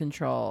off birth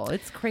control.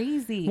 It's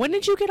crazy. When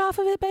did you get off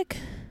of it, Beck?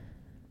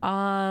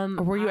 Or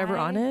were you ever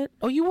on it?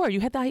 Oh, you were. You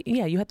had the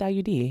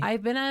IUD.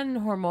 I've been on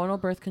hormonal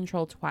birth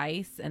control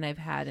twice, and I've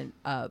had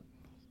a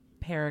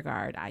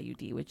Paragard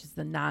IUD, which is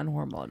the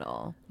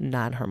non-hormonal.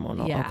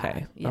 Yeah,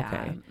 okay.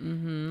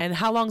 Mm-hmm. And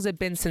how long has it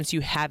been since you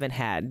haven't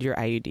had your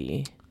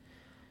IUD?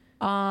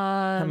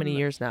 How many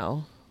years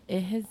now?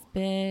 It has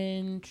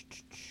been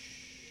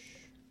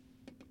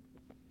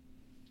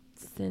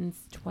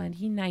since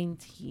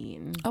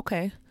 2019.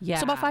 Okay. Yeah.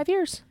 So about 5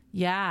 years.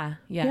 Yeah.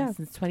 Since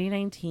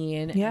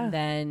 2019. Yeah. And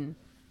then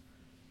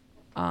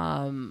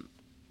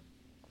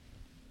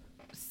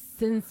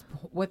since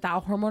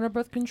without hormonal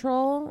birth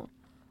control,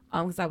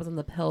 because I was on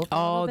the pill for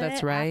a little bit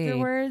that's right.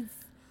 afterwards.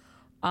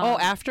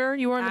 After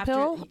you were on the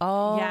pill?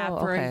 Oh, yeah,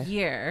 for a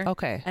year.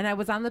 Okay. And I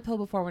was on the pill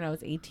before when I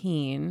was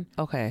 18.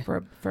 Okay.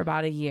 For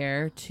about a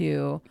year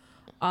too.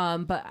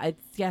 But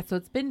so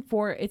it's been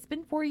 4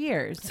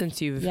 years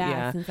since you've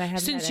since I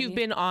haven't you've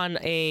been on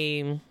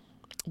a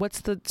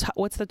what's the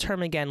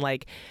term again,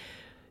 like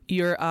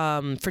your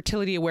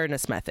fertility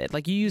awareness method.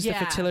 Like you use the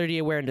fertility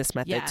awareness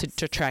method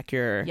to track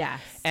your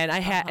and I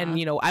had and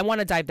you know I want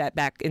to dive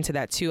back into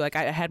that too. Like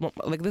I had one,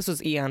 like this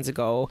was eons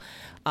ago.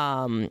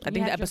 I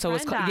think the episode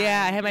was called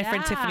I had my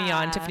friend Tiffany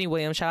on, Tiffany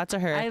Williams, shout out to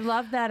her. I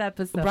love that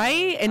episode,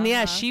 right?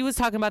 And she was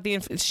talking about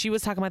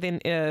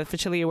the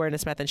fertility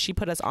awareness method. She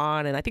put us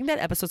on, and I think that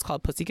episode's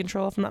called Pussy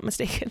Control, if I'm not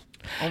mistaken.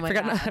 Oh my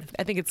God.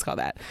 I think it's called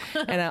that.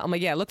 And I'm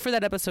like, look for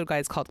that episode,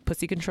 guys, called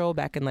Pussy Control,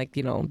 back in like,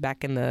 you know,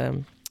 back in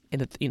the in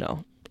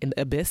the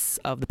abyss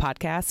of the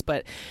podcast.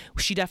 But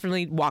she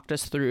definitely walked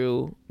us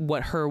through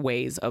what her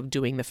ways of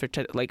doing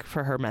the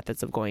for her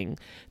methods of going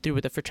through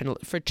with the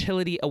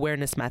fertility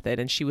awareness method.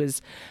 And she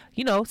was,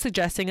 you know,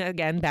 suggesting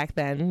again back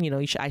then, you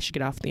know, I should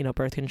get off, you know,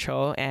 birth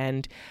control.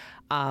 And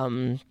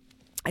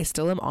I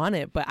still am on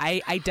it, but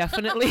I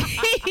definitely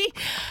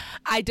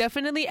I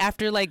definitely,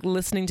 after like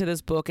listening to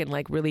this book and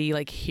like really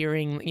like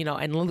hearing, you know,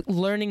 and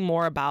learning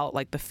more about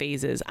like the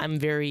phases, I'm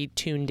very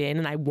tuned in,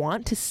 and I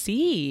want to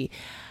see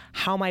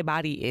how my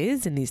body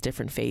is in these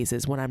different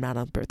phases when I'm not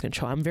on birth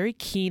control. I'm very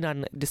keen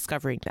on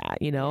discovering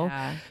that, you know?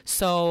 Yeah.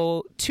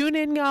 So tune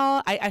in,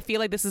 y'all. I feel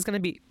like this is going to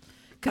be...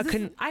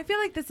 I feel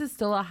like this is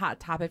still a hot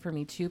topic for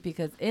me too,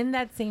 because in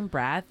that same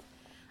breath,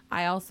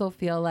 I also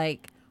feel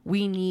like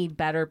we need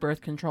better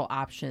birth control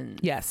options.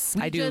 Yes,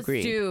 I do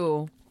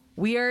agree.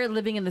 We are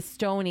living in the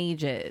Stone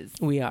Ages.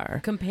 We are.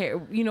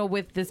 Compare, you know,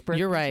 with this birth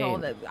control,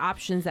 the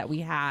options that we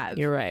have.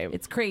 You're right.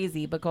 It's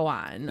crazy, but go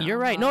on. You're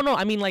right. No,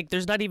 I mean, like,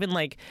 there's not even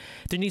like,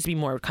 there needs to be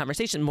more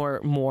conversation,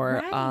 more.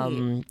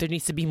 Right. There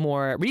needs to be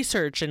more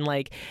research, and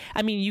like,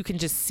 I mean, you can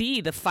just see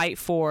the fight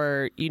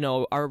for, you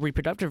know, our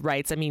reproductive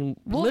rights. I mean,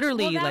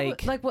 literally,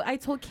 like what I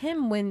told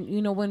Kim when,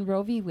 you know, when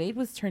Roe v. Wade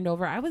was turned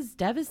over, I was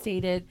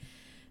devastated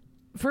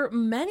for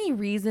many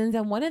reasons,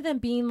 and one of them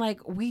being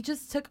like we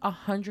just took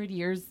 100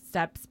 years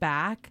steps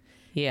back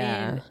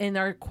in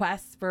our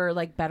quest for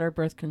like better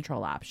birth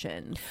control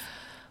options.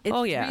 It's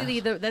really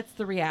that's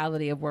the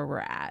reality of where we're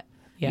at,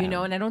 you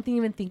know, and I don't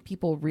even think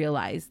people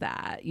realize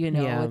that, you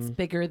know, it's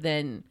bigger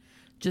than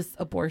just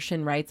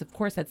abortion rights. Of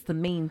course, that's the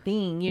main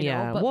thing, you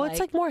know, but well, it's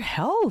like more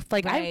health.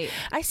 Like I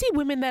see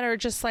women that are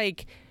just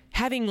like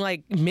having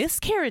like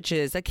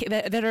miscarriages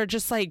that are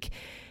just like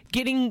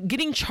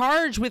getting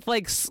charged with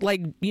like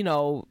you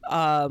know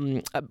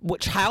what,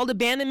 child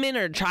abandonment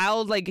or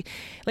child like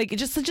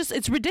just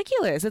it's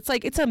ridiculous. It's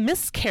like it's a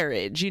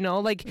miscarriage, you know,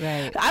 like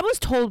I was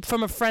told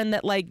from a friend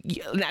that like,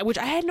 which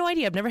I had no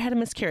idea, I've never had a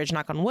miscarriage,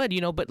 knock on wood, you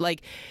know, but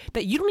like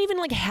that you don't even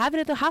like have it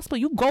at the hospital,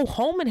 you go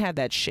home and have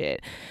that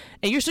shit,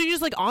 and you're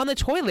just like on the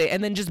toilet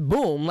and then just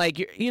boom, like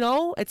you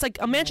know, it's like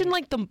imagine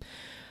like the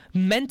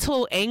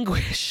mental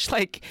anguish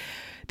like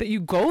that you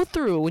go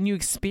through when you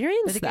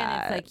experience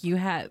that. It's like you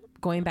had,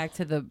 going back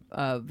to the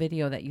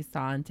video that you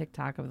saw on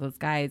TikTok of those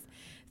guys.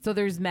 So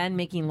there's men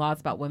making laws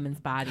about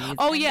women's bodies.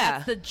 Oh, and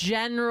that's the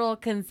general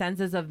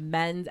consensus of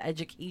men's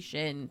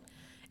education.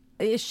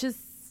 It's just...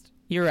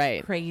 You're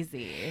right.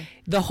 Crazy.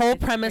 The whole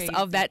premise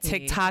of that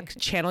TikTok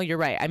channel, you're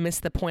right. I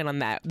missed the point on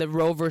that. The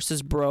Roe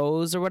versus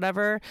Bros or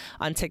whatever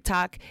on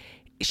TikTok.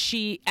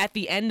 She, at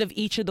the end of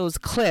each of those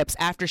clips,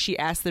 after she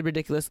asked asked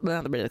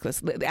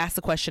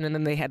the question, and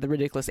then they had the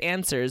ridiculous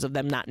answers of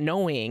them not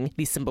knowing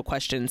these simple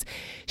questions,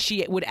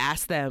 she would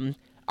ask them,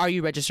 are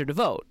you registered to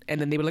vote?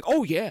 And then they were like,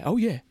 oh yeah,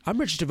 I'm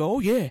registered to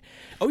vote.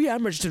 Oh yeah,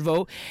 I'm registered to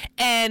vote.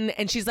 And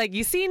she's like,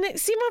 you see motherfuckers out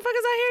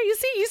here? You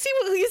see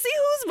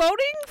who's voting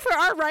for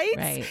our rights?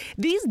 Right.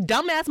 These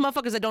dumbass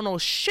motherfuckers that don't know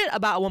shit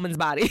about a woman's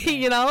body.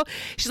 You know?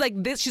 She's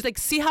like,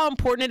 see how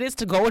important it is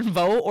to go and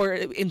vote or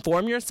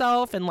inform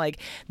yourself, and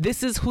like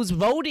this is who's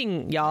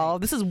voting, y'all.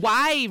 This is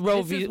why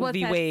Roe v.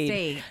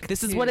 Wade.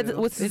 This is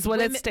what's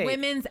at stake.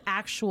 Women's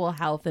actual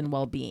health and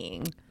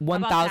well-being.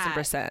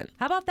 1,000%.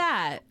 How about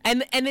that?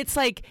 And it's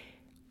like,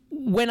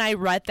 when I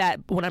read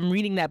that, when I'm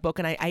reading that book,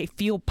 and I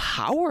feel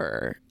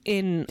power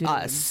in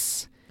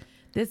us.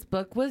 This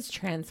book was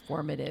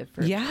transformative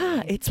for me.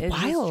 Yeah, it's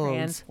wild.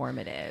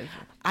 Transformative.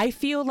 I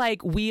feel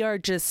like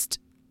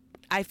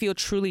I feel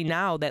truly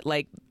now that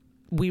like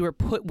we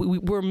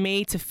were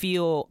made to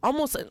feel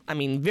almost, I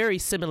mean, very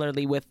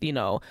similarly with, you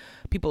know,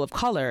 people of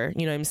color,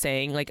 you know what I'm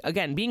saying? Like,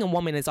 again, being a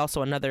woman is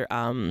also another,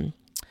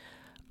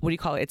 what do you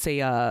call it? It's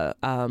a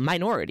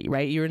minority,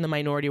 right? You're in the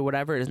minority or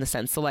whatever in the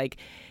sense. So like,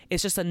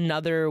 it's just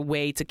another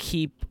way to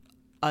keep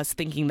us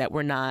thinking that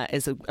we're not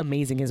as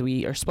amazing as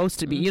we are supposed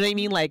to be. You know what I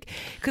mean? Like,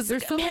 because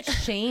there's so much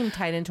shame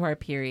tied into our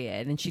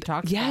period, and she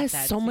talks about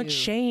that so too. Much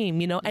shame,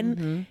 you know,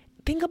 and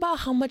think about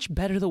how much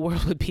better the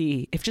world would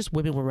be if just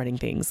women were running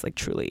things, like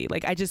truly.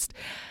 Like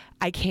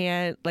I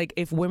can't, like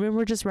if women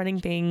were just running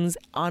things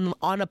on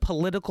a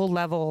political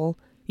level,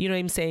 You know what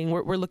I'm saying?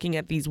 We're looking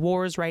at these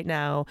wars right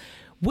now.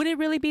 Would it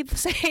really be the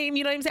same?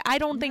 You know what I'm saying? I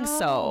don't think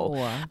so.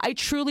 I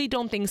truly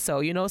don't think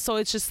so, you know? So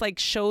it's just like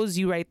shows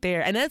you right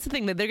there. And that's the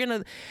thing, that they're going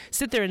to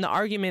sit there in the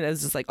argument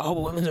as just like, oh,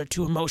 women are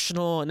too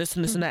emotional and this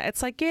and this and that.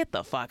 It's like, get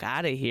the fuck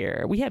out of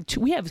here. We have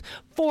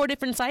 4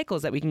 different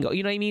cycles that we can go.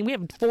 You know what I mean? We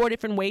have 4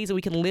 different ways that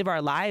we can live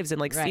our lives. And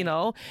like, you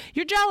know,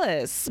 you're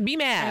jealous. Be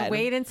mad. And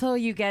wait until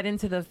you get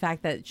into the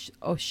fact that,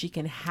 she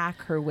can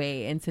hack her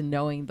way into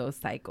knowing those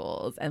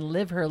cycles and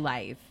live her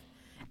life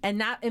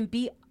and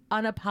be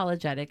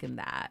unapologetic in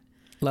that.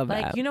 Love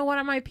that. Like, you know what,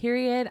 on my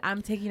period,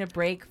 I'm taking a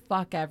break.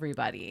 Fuck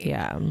everybody.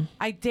 Yeah.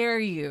 I dare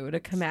you to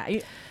come at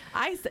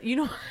I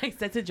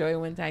said to Joey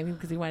one time,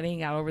 because he wanted to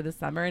hang out over the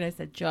summer, and I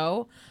said,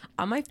 Joe,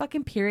 on my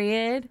fucking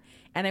period,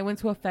 and I went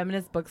to a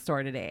feminist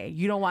bookstore today.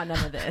 You don't want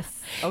none of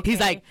this. Okay? He's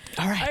like,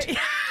 all right.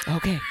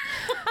 Okay.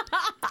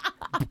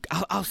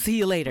 I'll see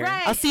you later.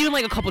 Right. I'll see you in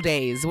like a couple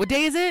days. What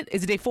day is it?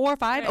 Is it day 4 or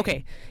 5? Right.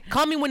 Okay.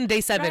 Call me when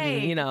day 7,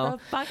 Right. you know.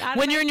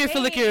 When you're in your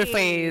follicular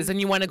phase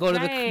and you want to go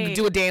to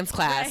do a dance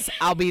class,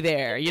 I'll be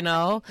there, you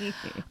know.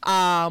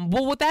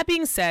 Well, with that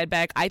being said,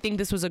 Beck, I think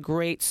this was a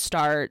great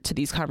start to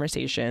these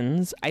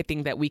conversations. I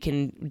think that we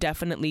can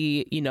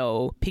definitely, you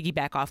know,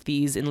 piggyback off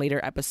these in later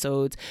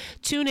episodes.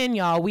 Tune in,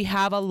 y'all. We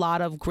have a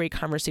lot of great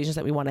conversations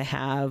that we want to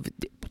have,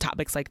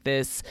 topics like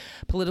this,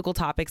 political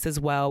topics as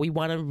well. We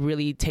want to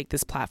really take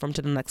this platform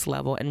to the next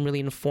level and really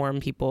inform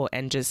people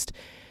and just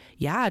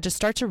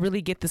start to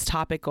really get this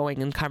topic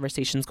going and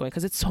conversations going,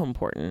 because it's so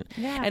important.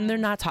 Yeah. And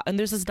and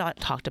this is not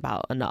talked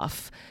about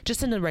enough,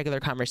 just in a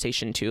regular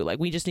conversation too. Like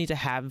we need to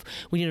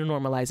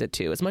normalize it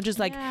too. As much as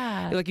like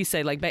you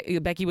said, like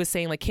Becky was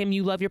saying, like, Kim,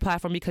 you love your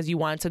platform because you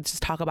want to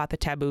just talk about the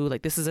taboo.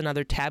 Like this is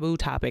another taboo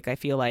topic, I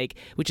feel like,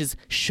 which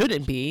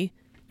shouldn't be.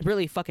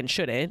 Really fucking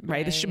shouldn't,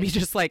 right? This should be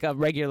just like a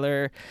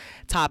regular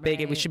topic,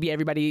 and we should be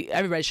everybody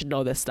should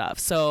know this stuff.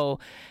 So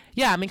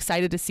yeah, I'm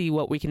excited to see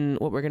what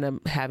we're gonna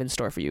have in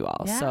store for you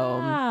all.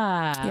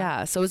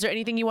 So is there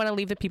anything you want to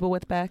leave the people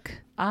with,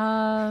 Beck?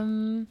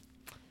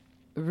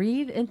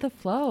 Read In the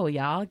Flow,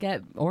 y'all.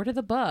 Order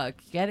the book.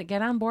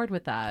 Get on board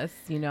with us.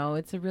 You know,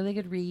 it's a really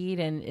good read,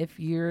 and if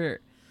you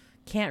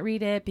can't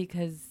read it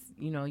because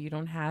you know you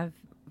don't have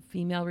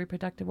female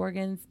reproductive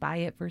organs, buy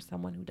it for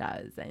someone who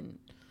does and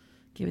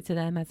give it to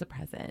them as a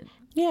present.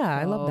 Yeah,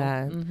 I love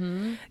that.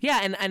 Mm-hmm.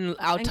 Yeah, and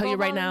I'll tell you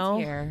right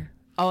now.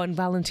 Oh, and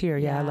volunteer.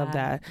 Yeah, I love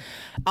that.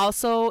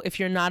 Also, if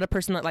you're not a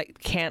person that like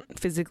can't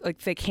physically, like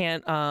they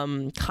can't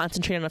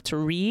concentrate enough to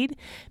read,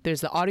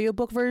 there's the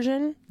audiobook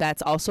version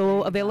that's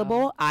also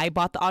available. I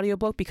bought the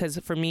audiobook because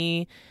for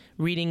me,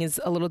 reading is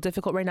a little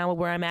difficult right now with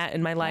where I'm at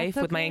in my life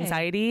with my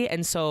anxiety,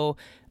 and so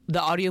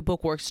the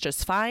audiobook works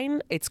just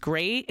fine. It's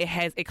great.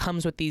 It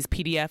comes with these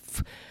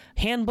PDF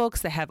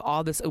handbooks that have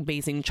all this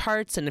amazing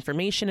charts and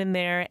information in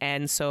there.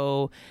 And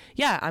so,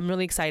 yeah, I'm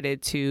really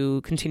excited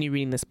to continue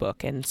reading this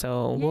book. And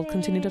so we'll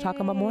continue to talk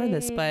about more of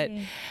this. But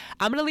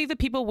I'm going to leave the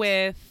people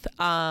with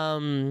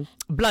Blood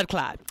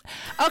Clot.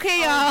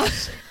 Okay, y'all.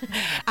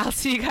 I'll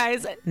see you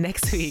guys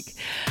next week.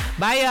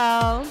 Bye,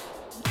 y'all.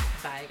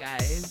 Bye,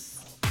 guys.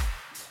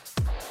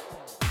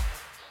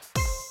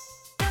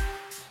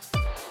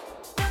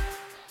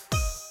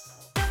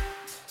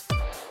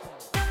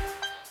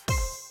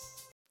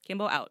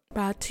 Kimbo out.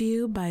 Brought to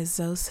you by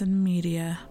Zosin Media.